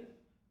 10.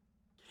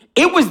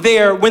 It was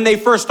there when they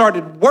first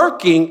started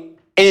working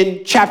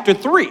in chapter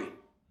 3.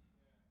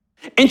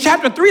 In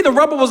chapter 3, the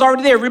rubble was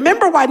already there.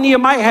 Remember why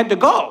Nehemiah had to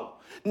go.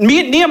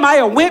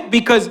 Nehemiah went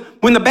because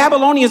when the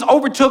Babylonians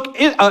overtook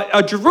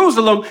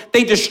Jerusalem,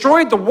 they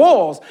destroyed the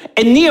walls.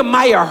 And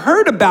Nehemiah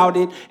heard about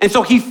it. And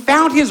so he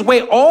found his way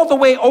all the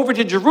way over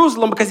to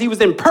Jerusalem because he was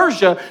in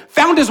Persia,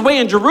 found his way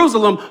in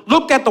Jerusalem,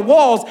 looked at the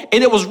walls,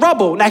 and it was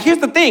rubble. Now, here's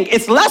the thing.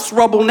 It's less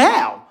rubble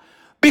now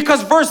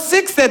because verse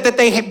 6 said that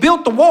they had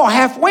built the wall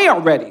halfway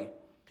already.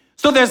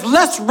 So there's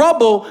less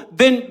rubble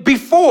than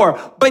before,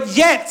 but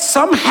yet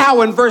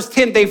somehow in verse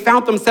 10, they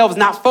found themselves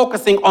not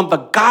focusing on the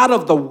God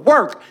of the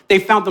work. They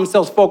found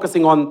themselves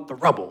focusing on the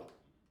rubble,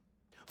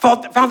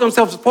 found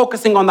themselves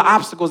focusing on the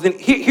obstacles. And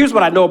here's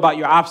what I know about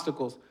your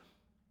obstacles.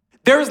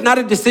 There is not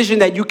a decision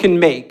that you can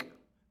make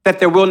that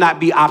there will not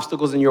be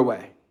obstacles in your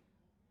way.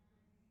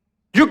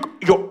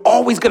 You're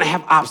always going to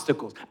have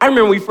obstacles. I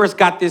remember when we first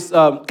got this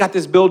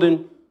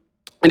building,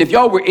 and if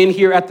y'all were in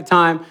here at the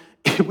time,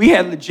 we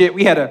had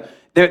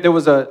There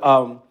was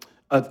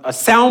a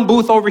sound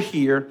booth over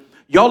here.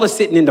 Y'all are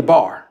sitting in the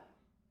bar.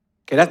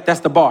 Okay, that's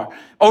the bar.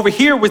 Over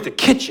here was the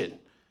kitchen.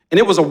 And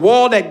it was a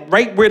wall that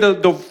right where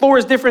the floor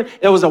is different.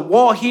 There was a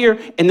wall here,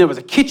 and there was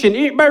a kitchen.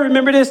 Anybody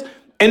remember this?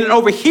 And then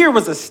over here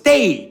was a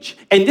stage.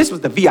 And this was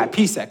the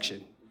VIP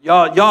section.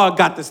 Y'all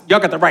got this. Y'all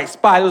got the right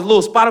spot. It was a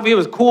little spot over here. It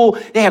was cool.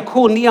 They had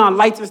cool neon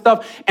lights and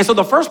stuff. And so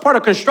the first part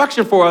of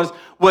construction for us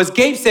was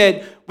Gabe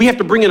said, we have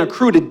to bring in a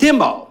crew to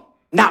demo,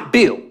 not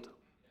build.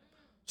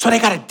 So they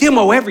got to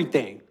demo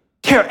everything,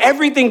 tear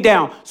everything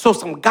down. So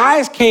some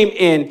guys came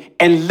in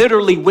and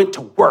literally went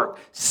to work,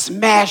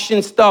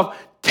 smashing stuff,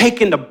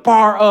 taking the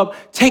bar up,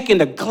 taking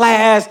the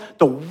glass,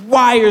 the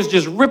wires,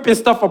 just ripping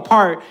stuff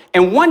apart.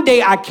 And one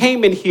day I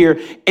came in here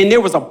and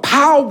there was a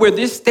pile where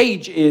this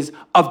stage is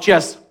of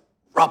just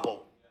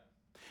rubble.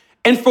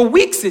 And for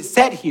weeks it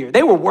sat here.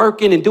 They were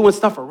working and doing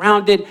stuff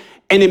around it,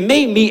 and it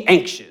made me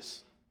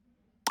anxious.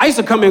 I used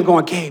to come in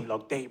going, Gabe,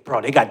 look, they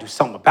got to do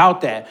something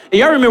about that. And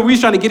y'all remember we was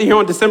trying to get in here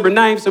on December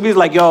 9th, so we was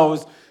like,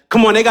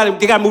 come on, they got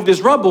to move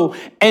this rubble.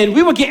 And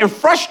we were getting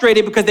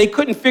frustrated because they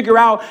couldn't figure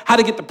out how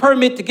to get the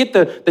permit to get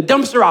the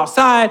dumpster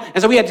outside.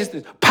 And so we had just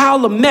this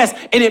pile of mess,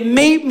 and it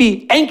made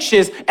me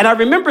anxious. And I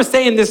remember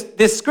saying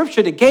this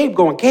scripture to Gabe,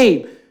 going,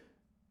 Gabe,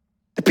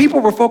 the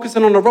people were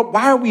focusing on the rubble.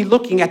 Why are we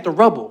looking at the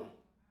rubble?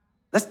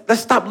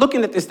 Let's stop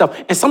looking at this stuff.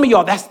 And some of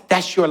y'all,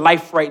 that's your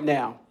life right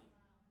now.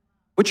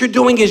 What you're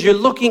doing is you're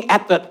looking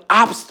at the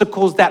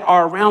obstacles that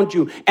are around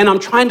you. And I'm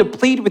trying to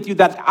plead with you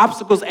that the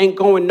obstacles ain't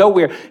going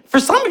nowhere. For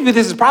some of you,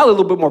 this is probably a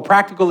little bit more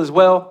practical as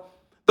well.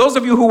 Those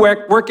of you who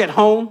work at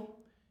home,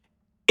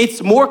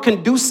 it's more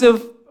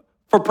conducive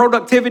for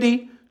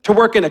productivity to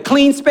work in a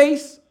clean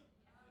space.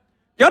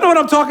 Y'all know what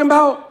I'm talking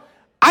about?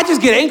 I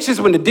just get anxious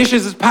when the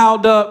dishes is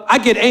piled up. I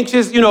get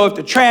anxious, if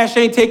the trash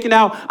ain't taken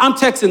out. I'm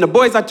texting the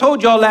boys. I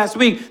told y'all last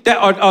week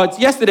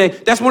yesterday,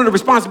 that's one of the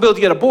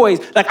responsibilities of the boys.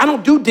 Like, I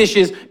don't do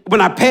dishes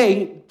when I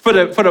pay for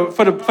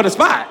the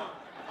spot.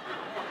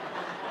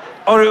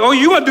 or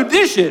you want to do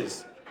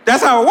dishes.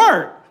 That's how it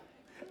works.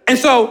 And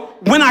so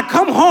when I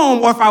come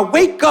home or if I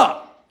wake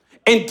up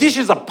and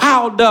dishes are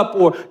piled up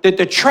or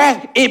the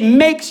trash, it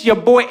makes your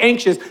boy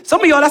anxious.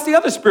 Some of y'all, that's the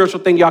other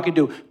spiritual thing y'all can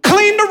do.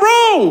 Clean the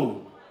room.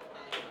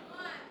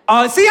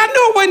 See, I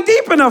knew it wasn't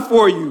deep enough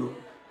for you.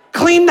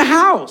 Clean the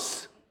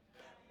house.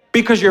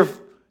 Because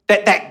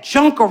that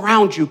junk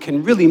around you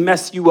can really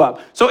mess you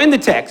up. So in the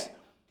text,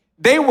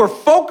 they were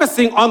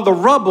focusing on the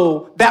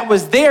rubble that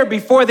was there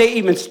before they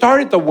even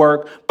started the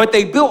work, but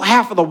they built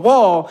half of the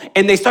wall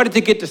and they started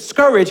to get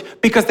discouraged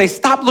because they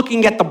stopped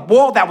looking at the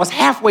wall that was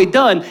halfway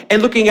done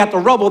and looking at the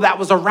rubble that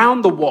was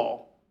around the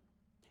wall.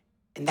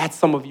 And that's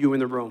some of you in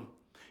the room.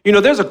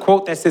 There's a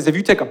quote that says, if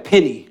you take a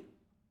penny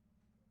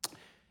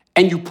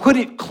and you put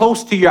it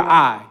close to your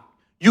eye,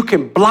 you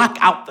can block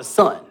out the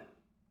sun.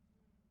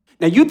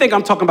 Now, you think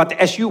I'm talking about the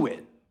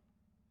S-U-N,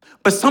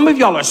 but some of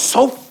y'all are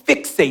so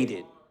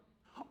fixated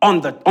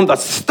on the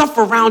stuff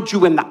around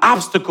you and the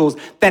obstacles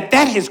that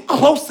is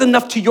close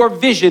enough to your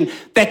vision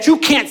that you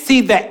can't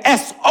see the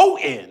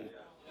S-O-N.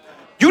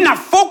 You're not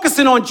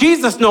focusing on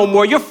Jesus no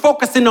more. You're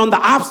focusing on the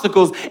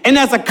obstacles. And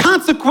as a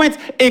consequence,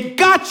 it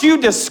got you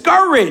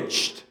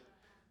discouraged.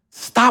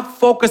 Stop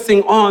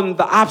focusing on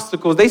the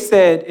obstacles. They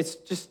said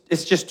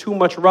it's just too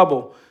much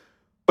rubble.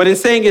 But in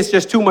saying it's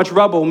just too much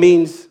rubble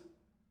means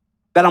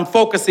that I'm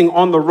focusing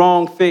on the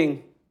wrong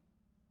thing.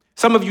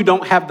 Some of you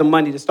don't have the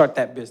money to start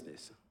that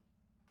business.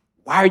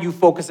 Why are you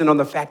focusing on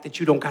the fact that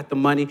you don't got the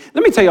money?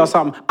 Let me tell y'all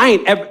something.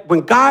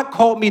 When God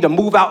called me to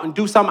move out and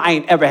do something, I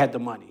ain't ever had the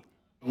money.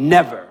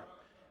 Never.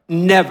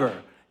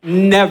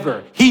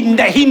 He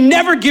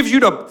never gives you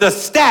the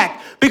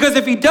stack, because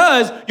if he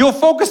does, you'll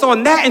focus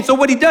on that. And so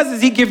what he does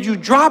is he gives you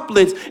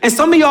droplets. And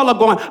some of y'all are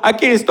going, I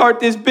can't start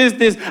this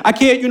business. I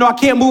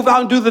can't move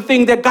out and do the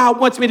thing that God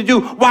wants me to do.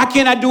 Why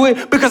can't I do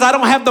it? Because I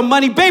don't have the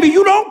money. Baby,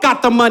 you don't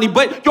got the money,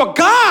 but your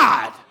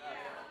God,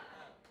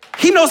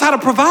 he knows how to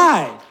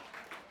provide.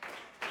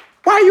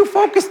 Why are you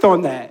focused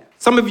on that?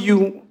 Some of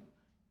you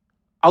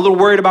are a little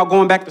worried about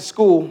going back to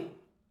school.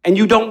 And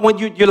you're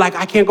like,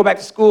 I can't go back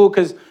to school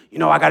because,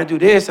 I got to do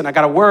this and I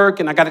got to work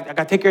and I got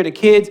to take care of the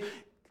kids.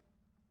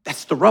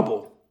 That's the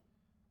rubble.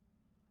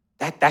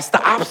 That's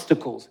the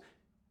obstacles.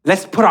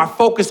 Let's put our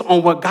focus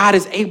on what God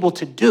is able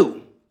to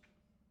do.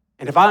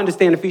 And if I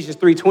understand Ephesians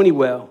 3:20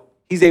 well,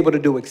 he's able to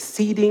do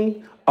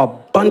exceeding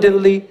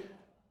abundantly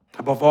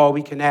above all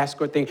we can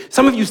ask or think.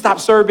 Some of you stop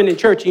serving in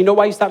church. You know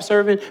why you stop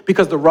serving?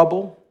 Because the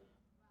rubble.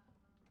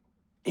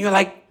 And you're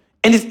like,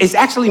 and it's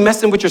actually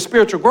messing with your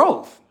spiritual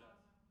growth.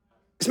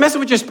 It's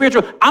messing with your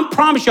spiritual. I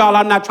promise y'all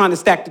I'm not trying to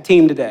stack the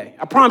team today.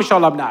 I promise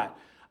y'all I'm not.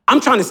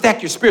 I'm trying to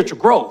stack your spiritual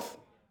growth.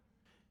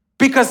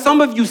 Because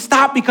some of you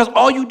stop because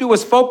all you do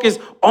is focus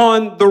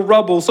on the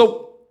rubble.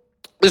 So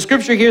the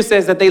scripture here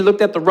says that they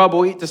looked at the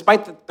rubble,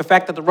 despite the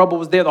fact that the rubble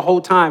was there the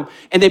whole time,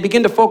 and they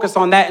begin to focus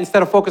on that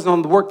instead of focusing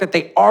on the work that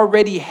they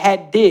already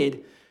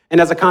did.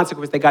 And as a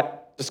consequence, they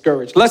got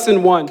discouraged.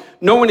 Lesson 1,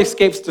 no one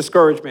escapes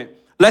discouragement.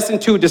 Lesson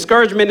 2,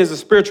 discouragement is a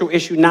spiritual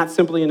issue, not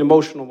simply an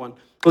emotional one.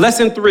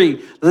 Lesson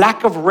 3,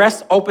 lack of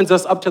rest opens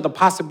us up to the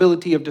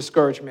possibility of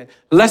discouragement.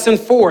 Lesson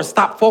 4,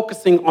 stop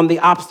focusing on the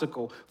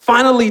obstacle.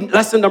 Finally,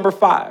 lesson number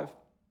 5,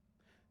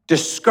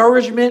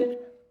 discouragement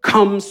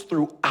comes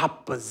through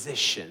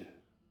opposition.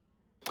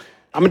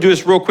 I'm going to do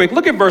this real quick.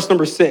 Look at verse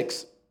number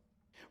 6.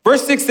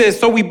 Verse 6 says,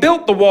 so we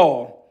built the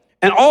wall,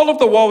 and all of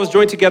the wall was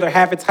joined together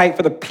half its height,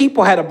 for the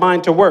people had a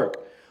mind to work.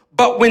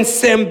 But when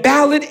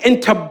Sanballat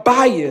and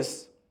Tobiah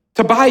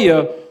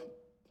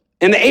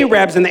and the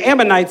Arabs and the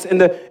Ammonites and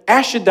the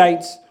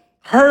Ashdodites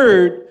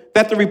heard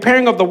that the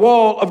repairing of the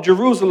wall of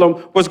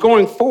Jerusalem was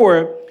going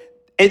forward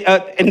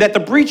and that the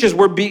breaches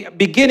were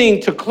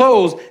beginning to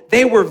close,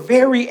 they were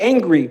very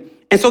angry.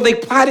 And so they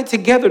plotted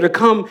together to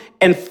come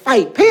and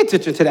fight. Pay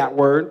attention to that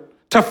word,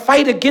 to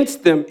fight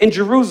against them in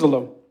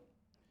Jerusalem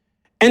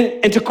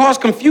and to cause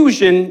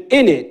confusion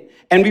in it.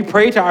 And we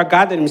prayed to our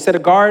God that he set a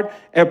guard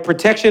and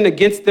protection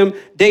against them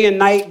day and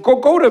night.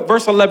 Go to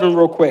verse 11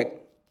 real quick.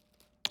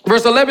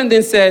 Verse 11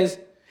 then says,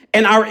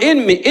 and our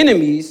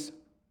enemies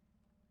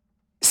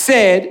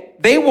said,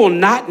 they will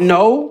not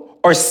know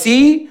or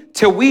see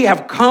till we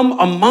have come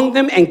among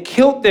them and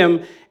killed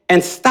them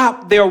and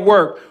stopped their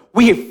work.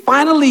 We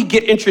finally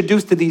get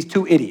introduced to these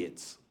two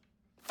idiots.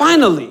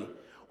 Finally,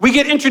 we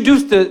get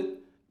introduced to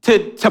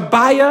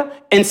Tobiah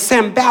and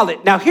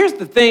Sanballat. Now, here's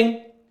the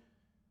thing.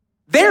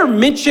 They're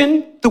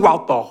mentioned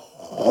throughout the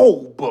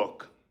whole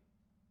book.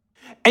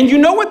 And you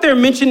know what they're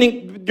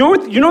mentioning?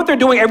 You know what they're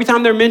doing every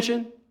time they're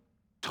mentioned?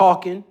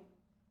 Talking.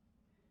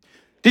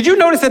 Did you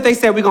notice that they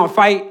said we're going to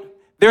fight?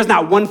 There's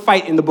not one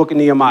fight in the book of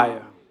Nehemiah.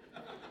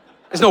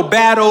 There's no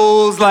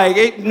battles,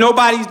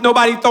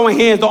 nobody throwing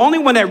hands. The only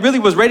one that really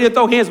was ready to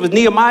throw hands was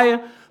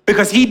Nehemiah,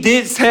 because he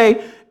did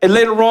say, and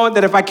later on,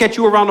 that if I catch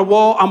you around the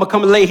wall, I'm going to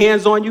come and lay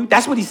hands on you.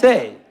 That's what he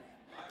said.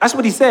 That's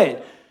what he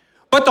said.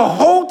 But the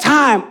whole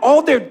time,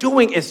 all they're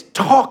doing is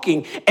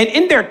talking. And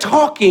in their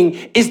talking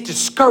is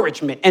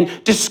discouragement. And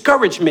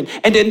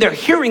then they're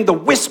hearing the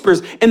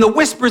whispers. And the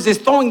whispers is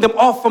throwing them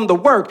off from the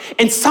work.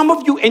 And some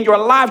of you in your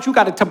lives, you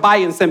got a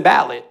Tobiah and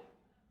Sanballat.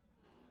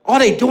 All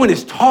they doing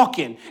is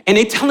talking, and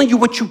they telling you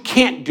what you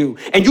can't do.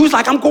 And you was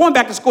like, I'm going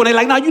back to school. And they're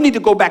like, no, you need to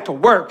go back to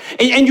work.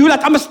 And you're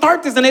like, I'm going to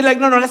start this. And they're like,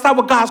 no, that's not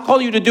what God's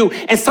calling you to do.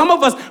 And some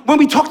of us, when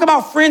we talked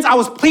about friends, I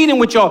was pleading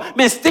with y'all,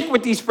 man, stick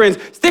with these friends.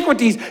 Stick with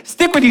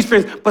these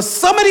friends. But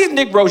some of these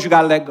Negroes, you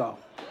got to let go.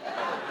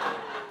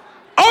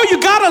 Oh,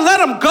 you got to let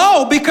them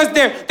go because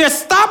they're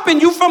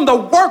stopping you from the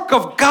work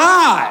of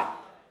God.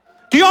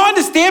 Do y'all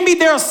understand me?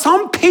 There are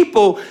some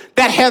people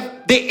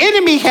that the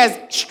enemy has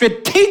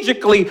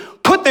strategically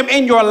put them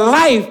in your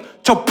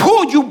life to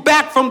pull you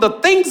back from the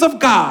things of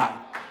God.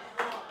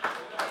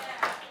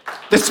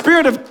 The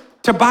spirit of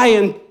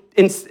Tobiah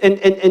and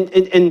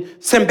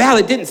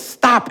Sanballat didn't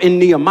stop in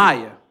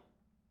Nehemiah.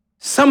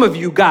 Some of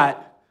you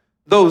got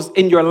those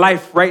in your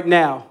life right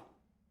now.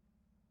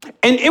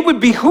 And it would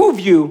behoove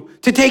you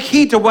to take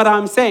heed to what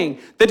I'm saying.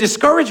 The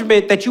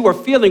discouragement that you are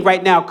feeling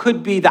right now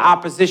could be the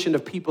opposition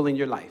of people in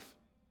your life.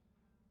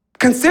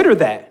 Consider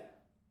that.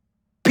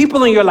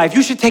 People in your life,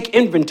 you should take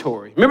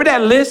inventory. Remember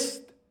that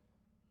list?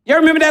 You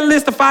remember that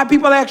list of 5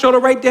 people I asked you to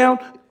write down?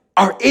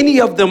 Are any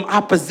of them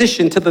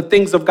opposition to the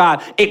things of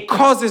God? It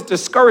causes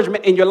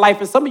discouragement in your life.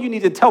 And some of you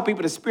need to tell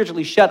people to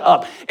spiritually shut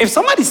up. If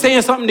somebody's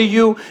saying something to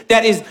you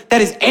that is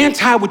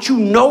anti what you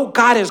know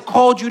God has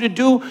called you to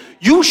do,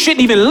 you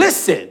shouldn't even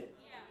listen.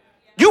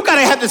 You got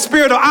to have the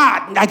spirit of,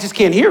 I just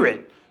can't hear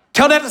it.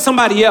 Tell that to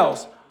somebody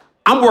else.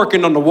 I'm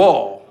working on the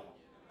wall.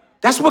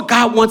 That's what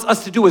God wants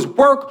us to do, is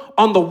work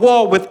on the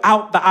wall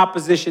without the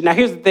opposition. Now,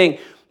 here's the thing.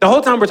 The whole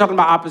time we're talking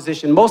about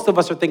opposition, most of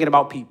us are thinking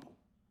about people,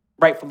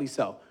 rightfully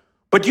so.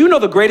 But do you know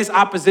the greatest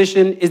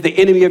opposition is the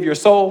enemy of your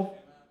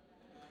soul?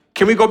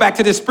 Can we go back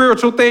to this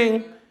spiritual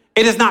thing?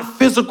 It is not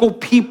physical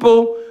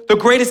people. The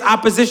greatest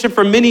opposition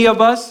for many of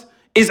us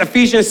is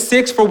Ephesians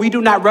 6, for we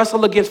do not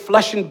wrestle against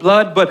flesh and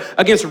blood, but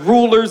against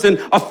rulers and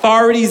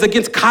authorities,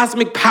 against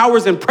cosmic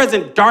powers and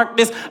present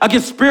darkness,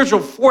 against spiritual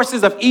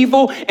forces of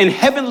evil in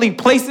heavenly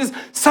places.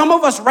 Some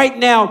of us right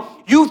now,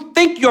 you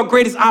think your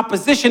greatest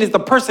opposition is the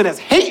person that's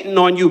hating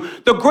on you.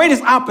 The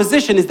greatest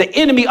opposition is the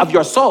enemy of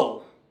your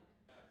soul,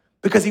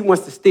 because he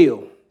wants to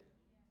steal.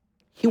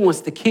 He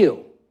wants to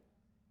kill.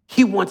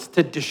 He wants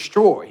to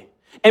destroy.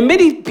 And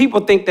many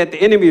people think that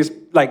the enemy is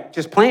like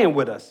just playing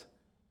with us.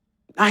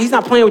 Nah, he's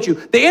not playing with you.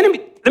 The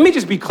enemy, let me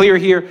just be clear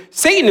here.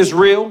 Satan is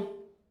real.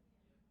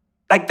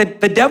 Like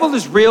the devil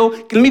is real.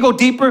 Let me go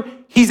deeper.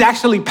 He's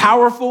actually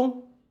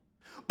powerful.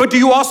 But do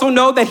you also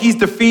know that he's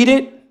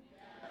defeated?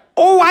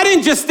 Oh, I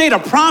didn't just state a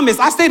promise.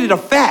 I stated a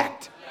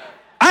fact.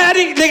 I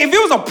didn't, like, if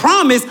it was a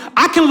promise,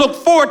 I can look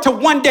forward to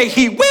one day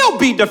he will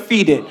be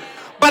defeated.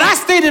 But I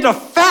stated a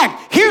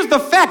fact. Here's the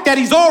fact that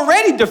he's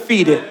already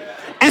defeated.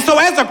 And so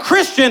as a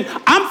Christian,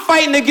 I'm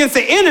fighting against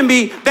an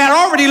enemy that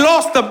already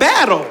lost the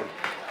battle.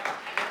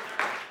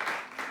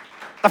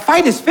 The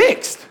fight is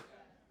fixed.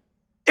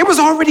 It was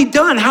already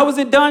done. How was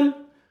it done?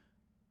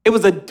 It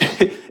was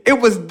it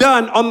was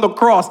done on the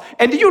cross.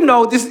 And do you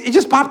know this? It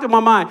just popped in my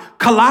mind.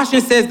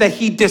 Colossians says that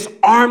he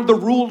disarmed the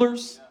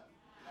rulers,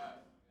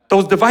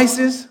 those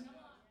devices.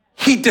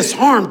 He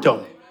disarmed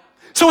them.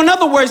 So in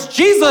other words,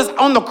 Jesus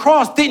on the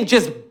cross didn't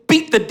just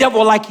beat the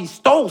devil like he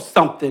stole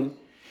something.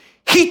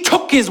 He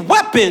took his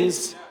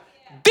weapons,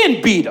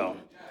 then beat him.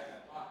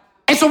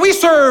 And so we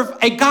serve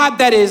a God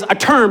that is a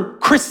term,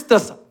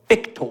 Christus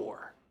Victor.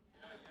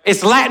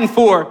 It's Latin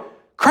for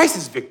Christ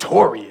is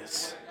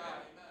victorious.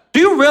 Do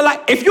you realize,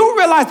 if you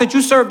realize that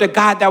you served a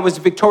God that was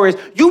victorious,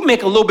 you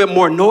make a little bit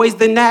more noise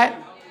than that?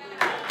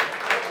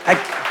 Like,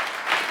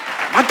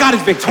 my God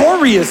is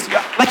victorious.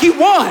 Like he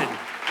won.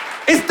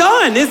 It's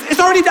done. It's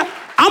already done.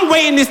 I'm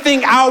waiting this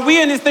thing out.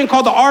 We're in this thing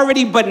called the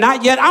already, but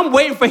not yet. I'm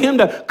waiting for him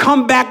to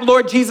come back,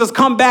 Lord Jesus,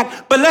 come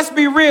back. But let's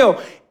be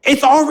real.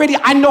 It's already,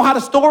 I know how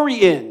the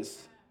story ends.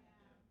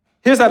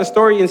 Here's how the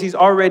story ends. He's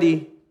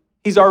already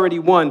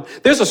won.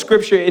 There's a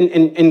scripture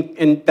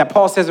in that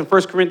Paul says in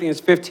 1 Corinthians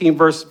 15,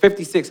 verse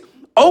 56.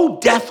 Oh,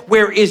 death,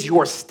 where is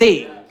your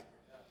sting?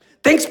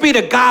 Thanks be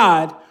to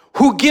God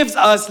who gives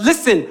us,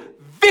 listen,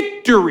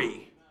 victory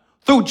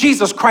through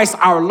Jesus Christ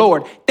our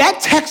Lord. That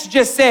text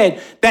just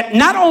said that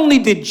not only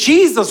did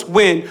Jesus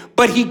win,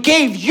 but he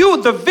gave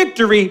you the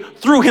victory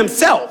through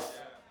himself.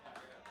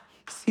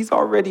 He's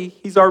already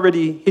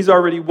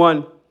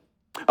won.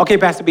 Okay,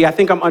 Pastor B, I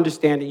think I'm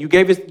understanding. You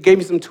gave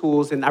me some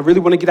tools, and I really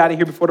want to get out of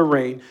here before the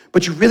rain,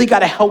 but you really got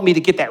to help me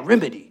to get that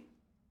remedy.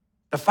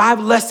 The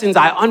 5 lessons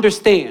I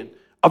understand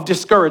of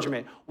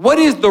discouragement. What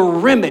is the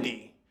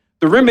remedy?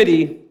 The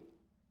remedy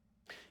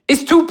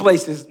is 2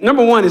 places.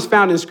 Number 1 is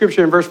found in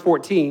Scripture in verse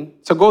 14,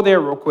 so go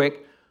there real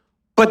quick.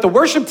 But the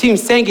worship team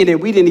sang it,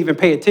 and we didn't even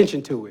pay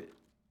attention to it.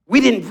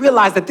 We didn't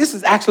realize that this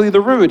is actually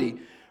the remedy.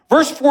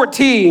 Verse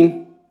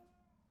 14,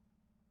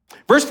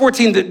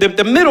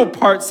 the middle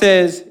part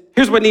says,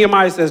 here's what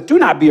Nehemiah says, do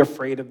not be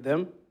afraid of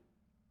them.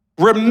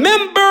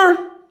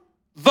 Remember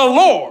the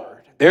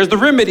Lord, there's the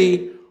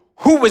remedy,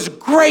 who was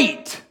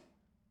great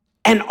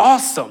and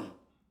awesome.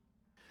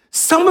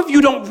 Some of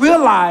you don't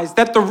realize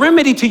that the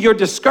remedy to your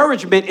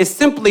discouragement is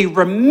simply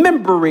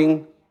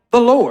remembering the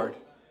Lord,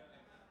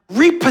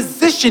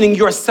 repositioning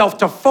yourself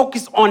to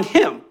focus on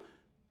him.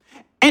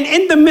 And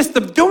in the midst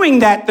of doing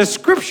that, the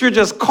scripture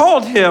just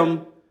called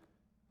him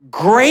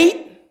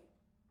great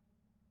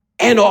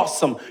and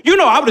awesome. You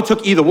know, I would have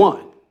took either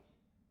one.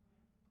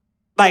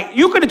 Like,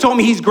 you could have told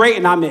me he's great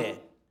and I'm in.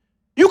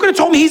 You could have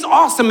told me he's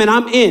awesome and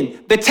I'm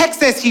in. The text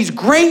says he's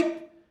great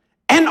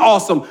and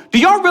awesome. Do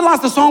y'all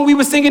realize the song we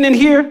were singing in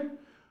here?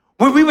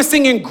 When we were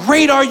singing,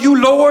 Great Are You,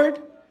 Lord?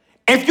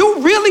 If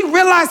you really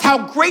realize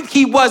how great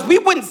he was, we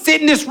wouldn't sit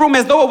in this room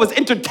as though it was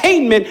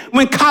entertainment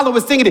when Kyla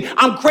was singing it.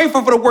 I'm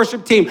grateful for the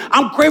worship team.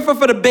 I'm grateful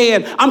for the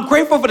band. I'm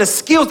grateful for the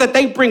skills that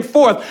they bring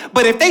forth.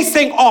 But if they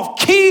sing off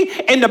key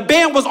and the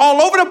band was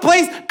all over the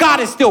place, God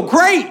is still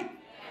great.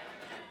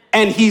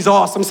 And he's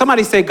awesome.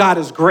 Somebody say God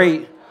is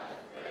great.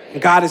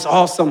 And God is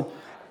awesome.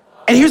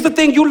 And here's the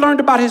thing, you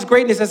learned about his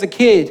greatness as a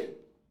kid.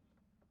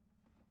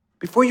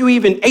 Before you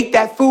even ate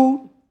that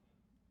food,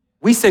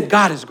 we said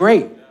God is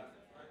great.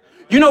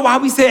 You know why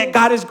we said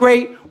God is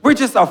great? We're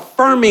just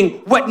affirming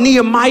what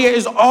Nehemiah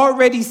has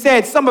already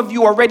said. Some of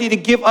you are ready to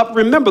give up.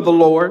 Remember the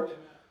Lord.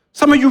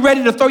 Some of you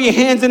ready to throw your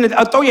hands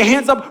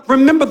up.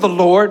 Remember the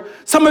Lord.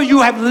 Some of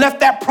you have left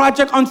that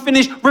project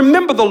unfinished.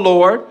 Remember the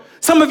Lord.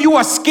 Some of you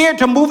are scared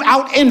to move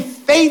out in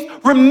faith.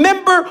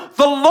 Remember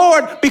the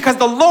Lord, because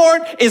the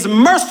Lord is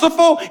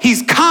merciful.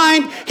 He's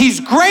kind. He's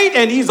great,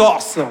 and he's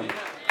awesome.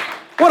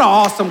 What an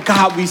awesome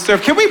God we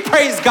serve. Can we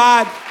praise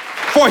God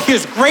for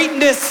his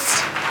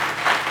greatness?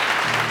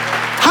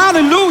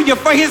 Hallelujah,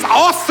 for his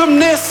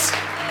awesomeness.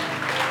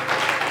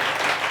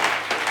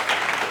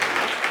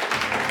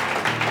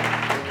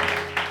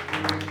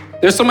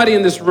 There's somebody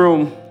in this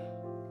room,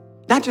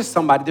 not just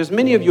somebody, there's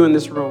many of you in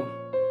this room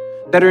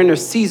that are in a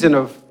season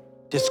of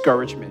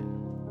discouragement.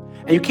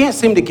 And you can't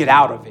seem to get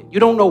out of it. You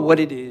don't know what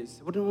it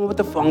is. You don't know what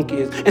the funk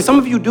is. And some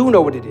of you do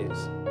know what it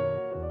is.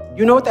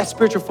 You know what that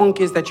spiritual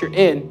funk is that you're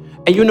in,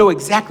 and you know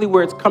exactly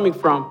where it's coming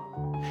from.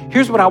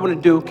 Here's what I want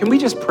to do. Can we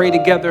just pray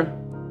together?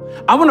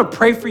 I want to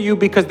pray for you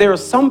because there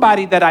is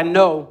somebody that I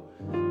know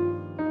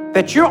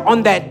that you're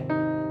on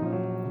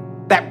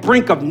that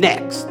brink of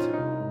next.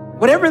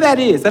 Whatever that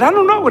is, that I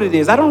don't know what it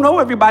is. I don't know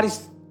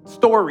everybody's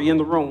story in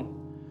the room.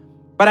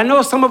 But I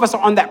know some of us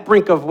are on that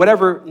brink of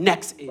whatever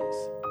next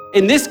is.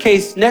 In this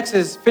case, next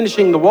is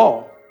finishing the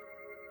wall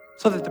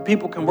so that the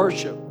people can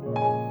worship.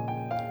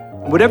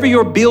 Whatever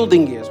your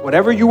building is,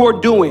 whatever you are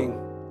doing,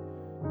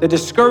 the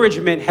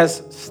discouragement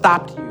has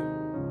stopped you.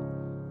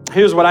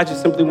 Here's what I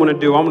just simply want to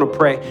do. I'm going to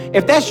pray.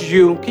 If that's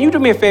you, can you do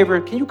me a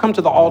favor? Can you come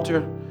to the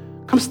altar?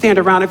 Come stand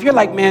around. If you're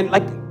like, man,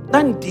 like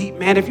nothing deep,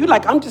 man. If you're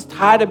like, I'm just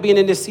tired of being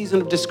in this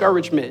season of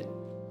discouragement.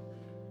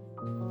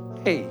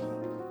 Hey,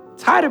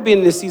 tired of being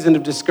in this season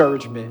of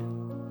discouragement.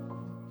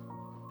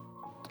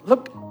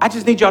 Look, I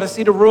just need y'all to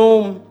see the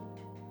room.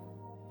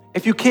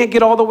 If you can't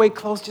get all the way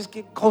close, just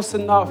get close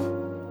enough.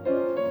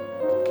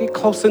 get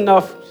close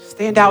enough,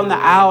 stand out in the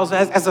aisles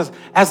as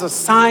a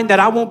sign that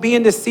I won't be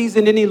in this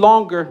season any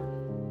longer.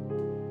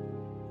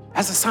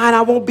 As a sign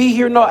I won't be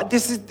here. No,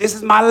 this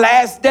is my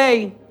last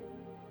day.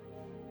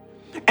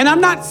 And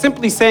I'm not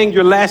simply saying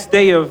your last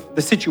day of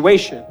the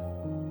situation,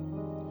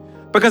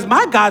 because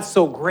my God's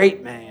so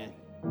great, man.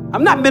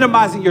 I'm not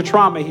minimizing your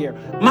trauma here.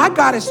 My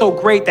God is so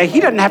great that he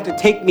doesn't have to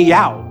take me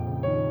out.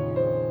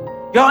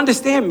 Y'all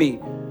understand me?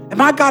 And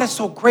my God is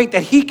so great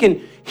that he can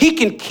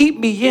keep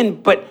me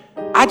in, but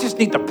I just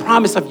need the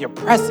promise of your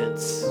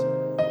presence.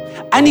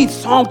 I need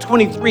Psalm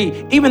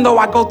 23. Even though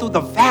I go through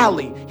the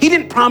valley, he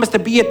didn't promise to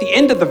be at the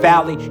end of the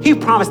valley. He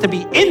promised to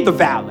be in the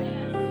valley.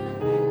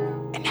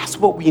 And that's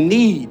what we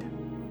need.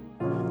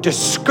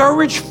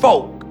 Discouraged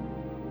folk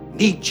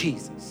need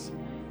Jesus.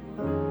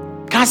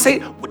 Can I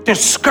say,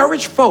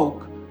 discouraged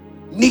folk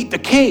need the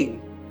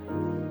King.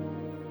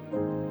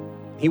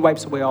 He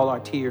wipes away all our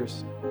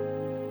tears.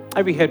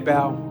 Every head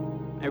bowed,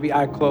 every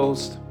eye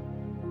closed.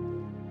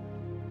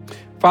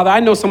 Father,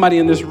 I know somebody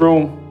in this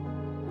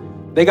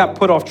room, they got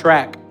put off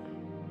track.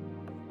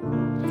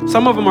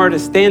 Some of them are at a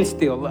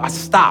standstill, a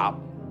stop.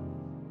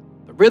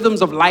 The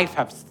rhythms of life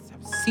have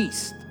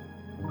ceased.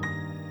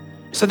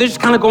 So they're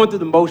just kind of going through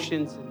the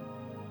motions,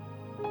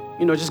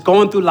 and, just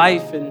going through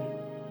life and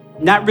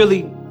not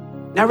really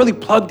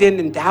plugged in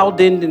and dialed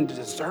in and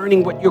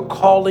discerning what you're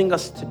calling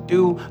us to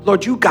do.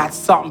 Lord, you got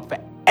something for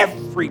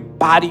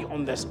everybody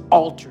on this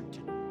altar to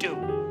do.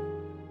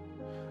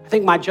 I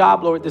think my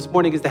job, Lord, this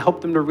morning is to help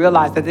them to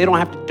realize that they don't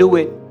have to do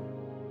it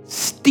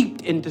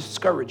steeped in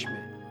discouragement.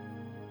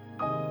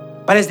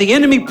 But as the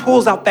enemy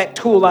pulls out that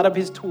tool out of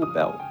his tool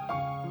belt,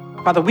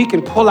 Father, we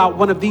can pull out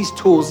one of these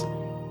tools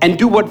and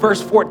do what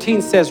verse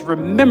 14 says,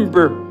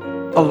 remember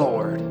the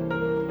Lord.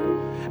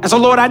 And so,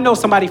 Lord, I know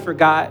somebody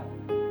forgot.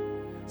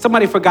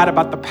 Somebody forgot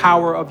about the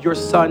power of your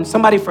Son.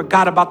 Somebody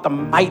forgot about the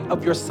might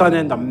of your Son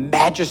and the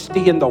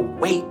majesty and the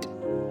weight.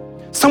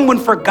 Someone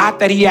forgot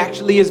that he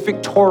actually is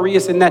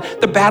victorious and that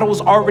the battle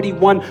is already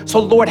won. So,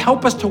 Lord,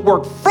 help us to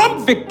work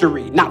from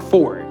victory, not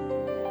for it.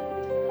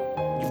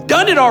 You've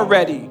done it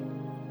already.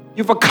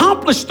 You've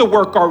accomplished the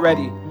work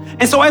already.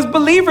 And so as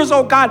believers,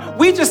 oh God,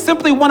 we just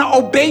simply want to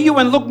obey you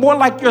and look more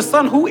like your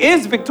Son who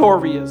is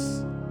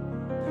victorious.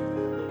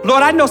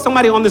 Lord, I know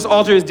somebody on this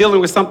altar is dealing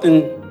with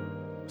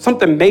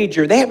something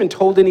major. They haven't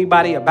told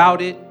anybody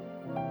about it,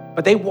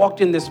 but they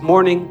walked in this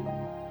morning.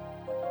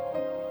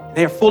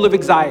 They're full of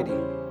anxiety.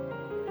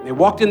 They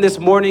walked in this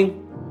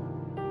morning.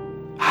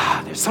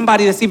 There's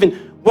somebody that's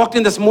even walked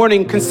in this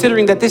morning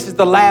considering that this is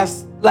the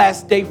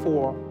last day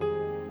for them.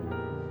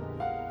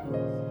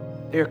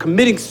 They're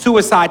committing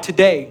suicide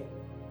today.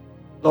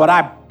 Lord,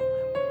 I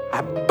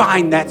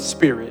bind that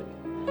spirit,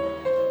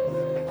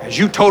 as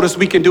you told us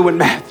we can do in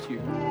Matthew.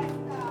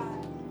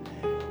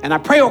 And I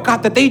pray, oh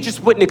God, that they just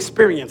wouldn't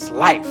experience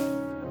life,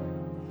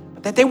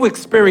 but that they would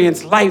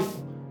experience life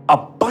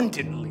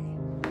abundantly.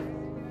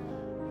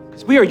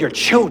 Because we are your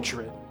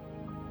children.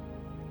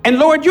 And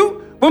Lord,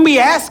 when we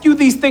ask you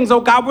these things,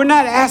 oh God, we're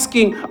not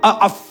asking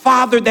a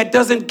father that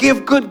doesn't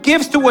give good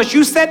gifts to us.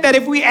 You said that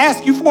if we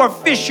ask you for a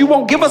fish, you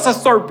won't give us a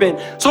serpent.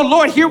 So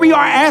Lord, here we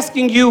are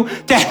asking you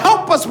to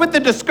help us with the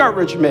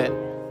discouragement.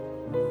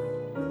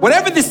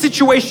 Whatever the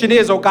situation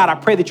is, oh God, I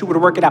pray that you would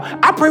work it out.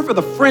 I pray for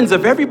the friends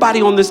of everybody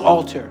on this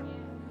altar.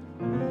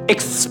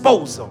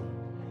 Expose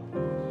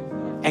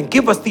them and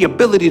give us the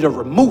ability to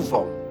remove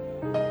them,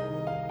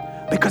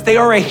 because they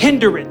are a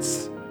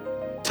hindrance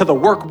to the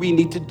work we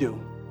need to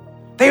do.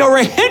 They are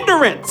a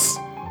hindrance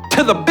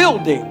to the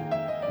building.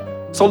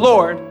 So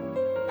Lord,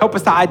 help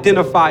us to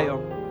identify them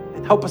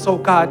and help us, oh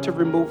God, to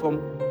remove them.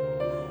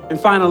 And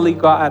finally,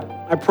 God,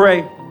 I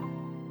pray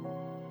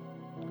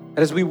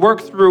that as we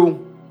work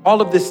through all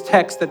of this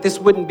text, that this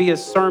wouldn't be a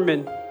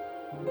sermon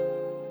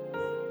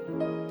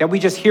that we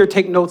just hear,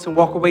 take notes, and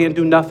walk away and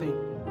do nothing.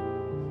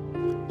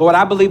 Lord,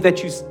 I believe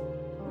that you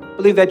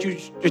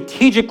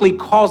strategically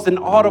caused an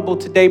audible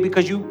today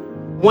because you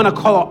want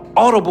to call an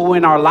audible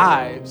in our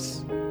lives.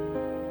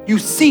 You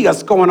see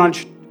us going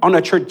on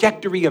a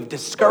trajectory of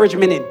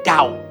discouragement and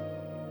doubt.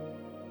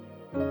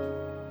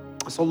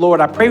 So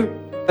Lord, I pray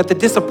that the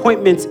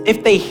disappointments,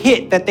 if they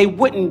hit, that they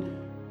wouldn't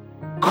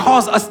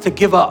cause us to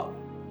give up.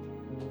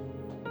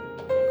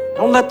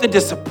 Don't let the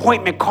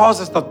disappointment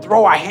cause us to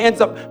throw our hands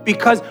up,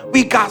 because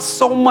we got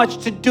so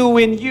much to do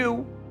in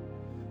you.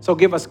 So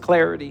give us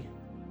clarity.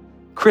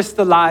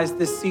 Crystallize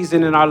this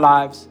season in our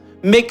lives.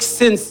 Make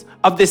sense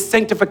of this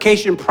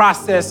sanctification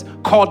process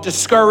called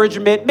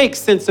discouragement. Make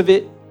sense of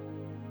it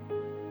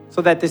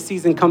so that this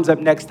season comes up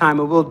next time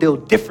and we'll deal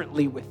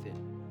differently with it.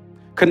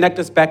 Connect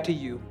us back to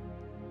you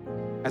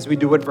as we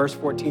do what verse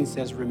 14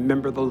 says,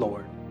 remember the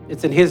Lord.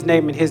 It's in his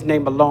name and his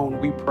name alone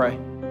we pray.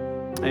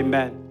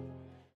 Amen.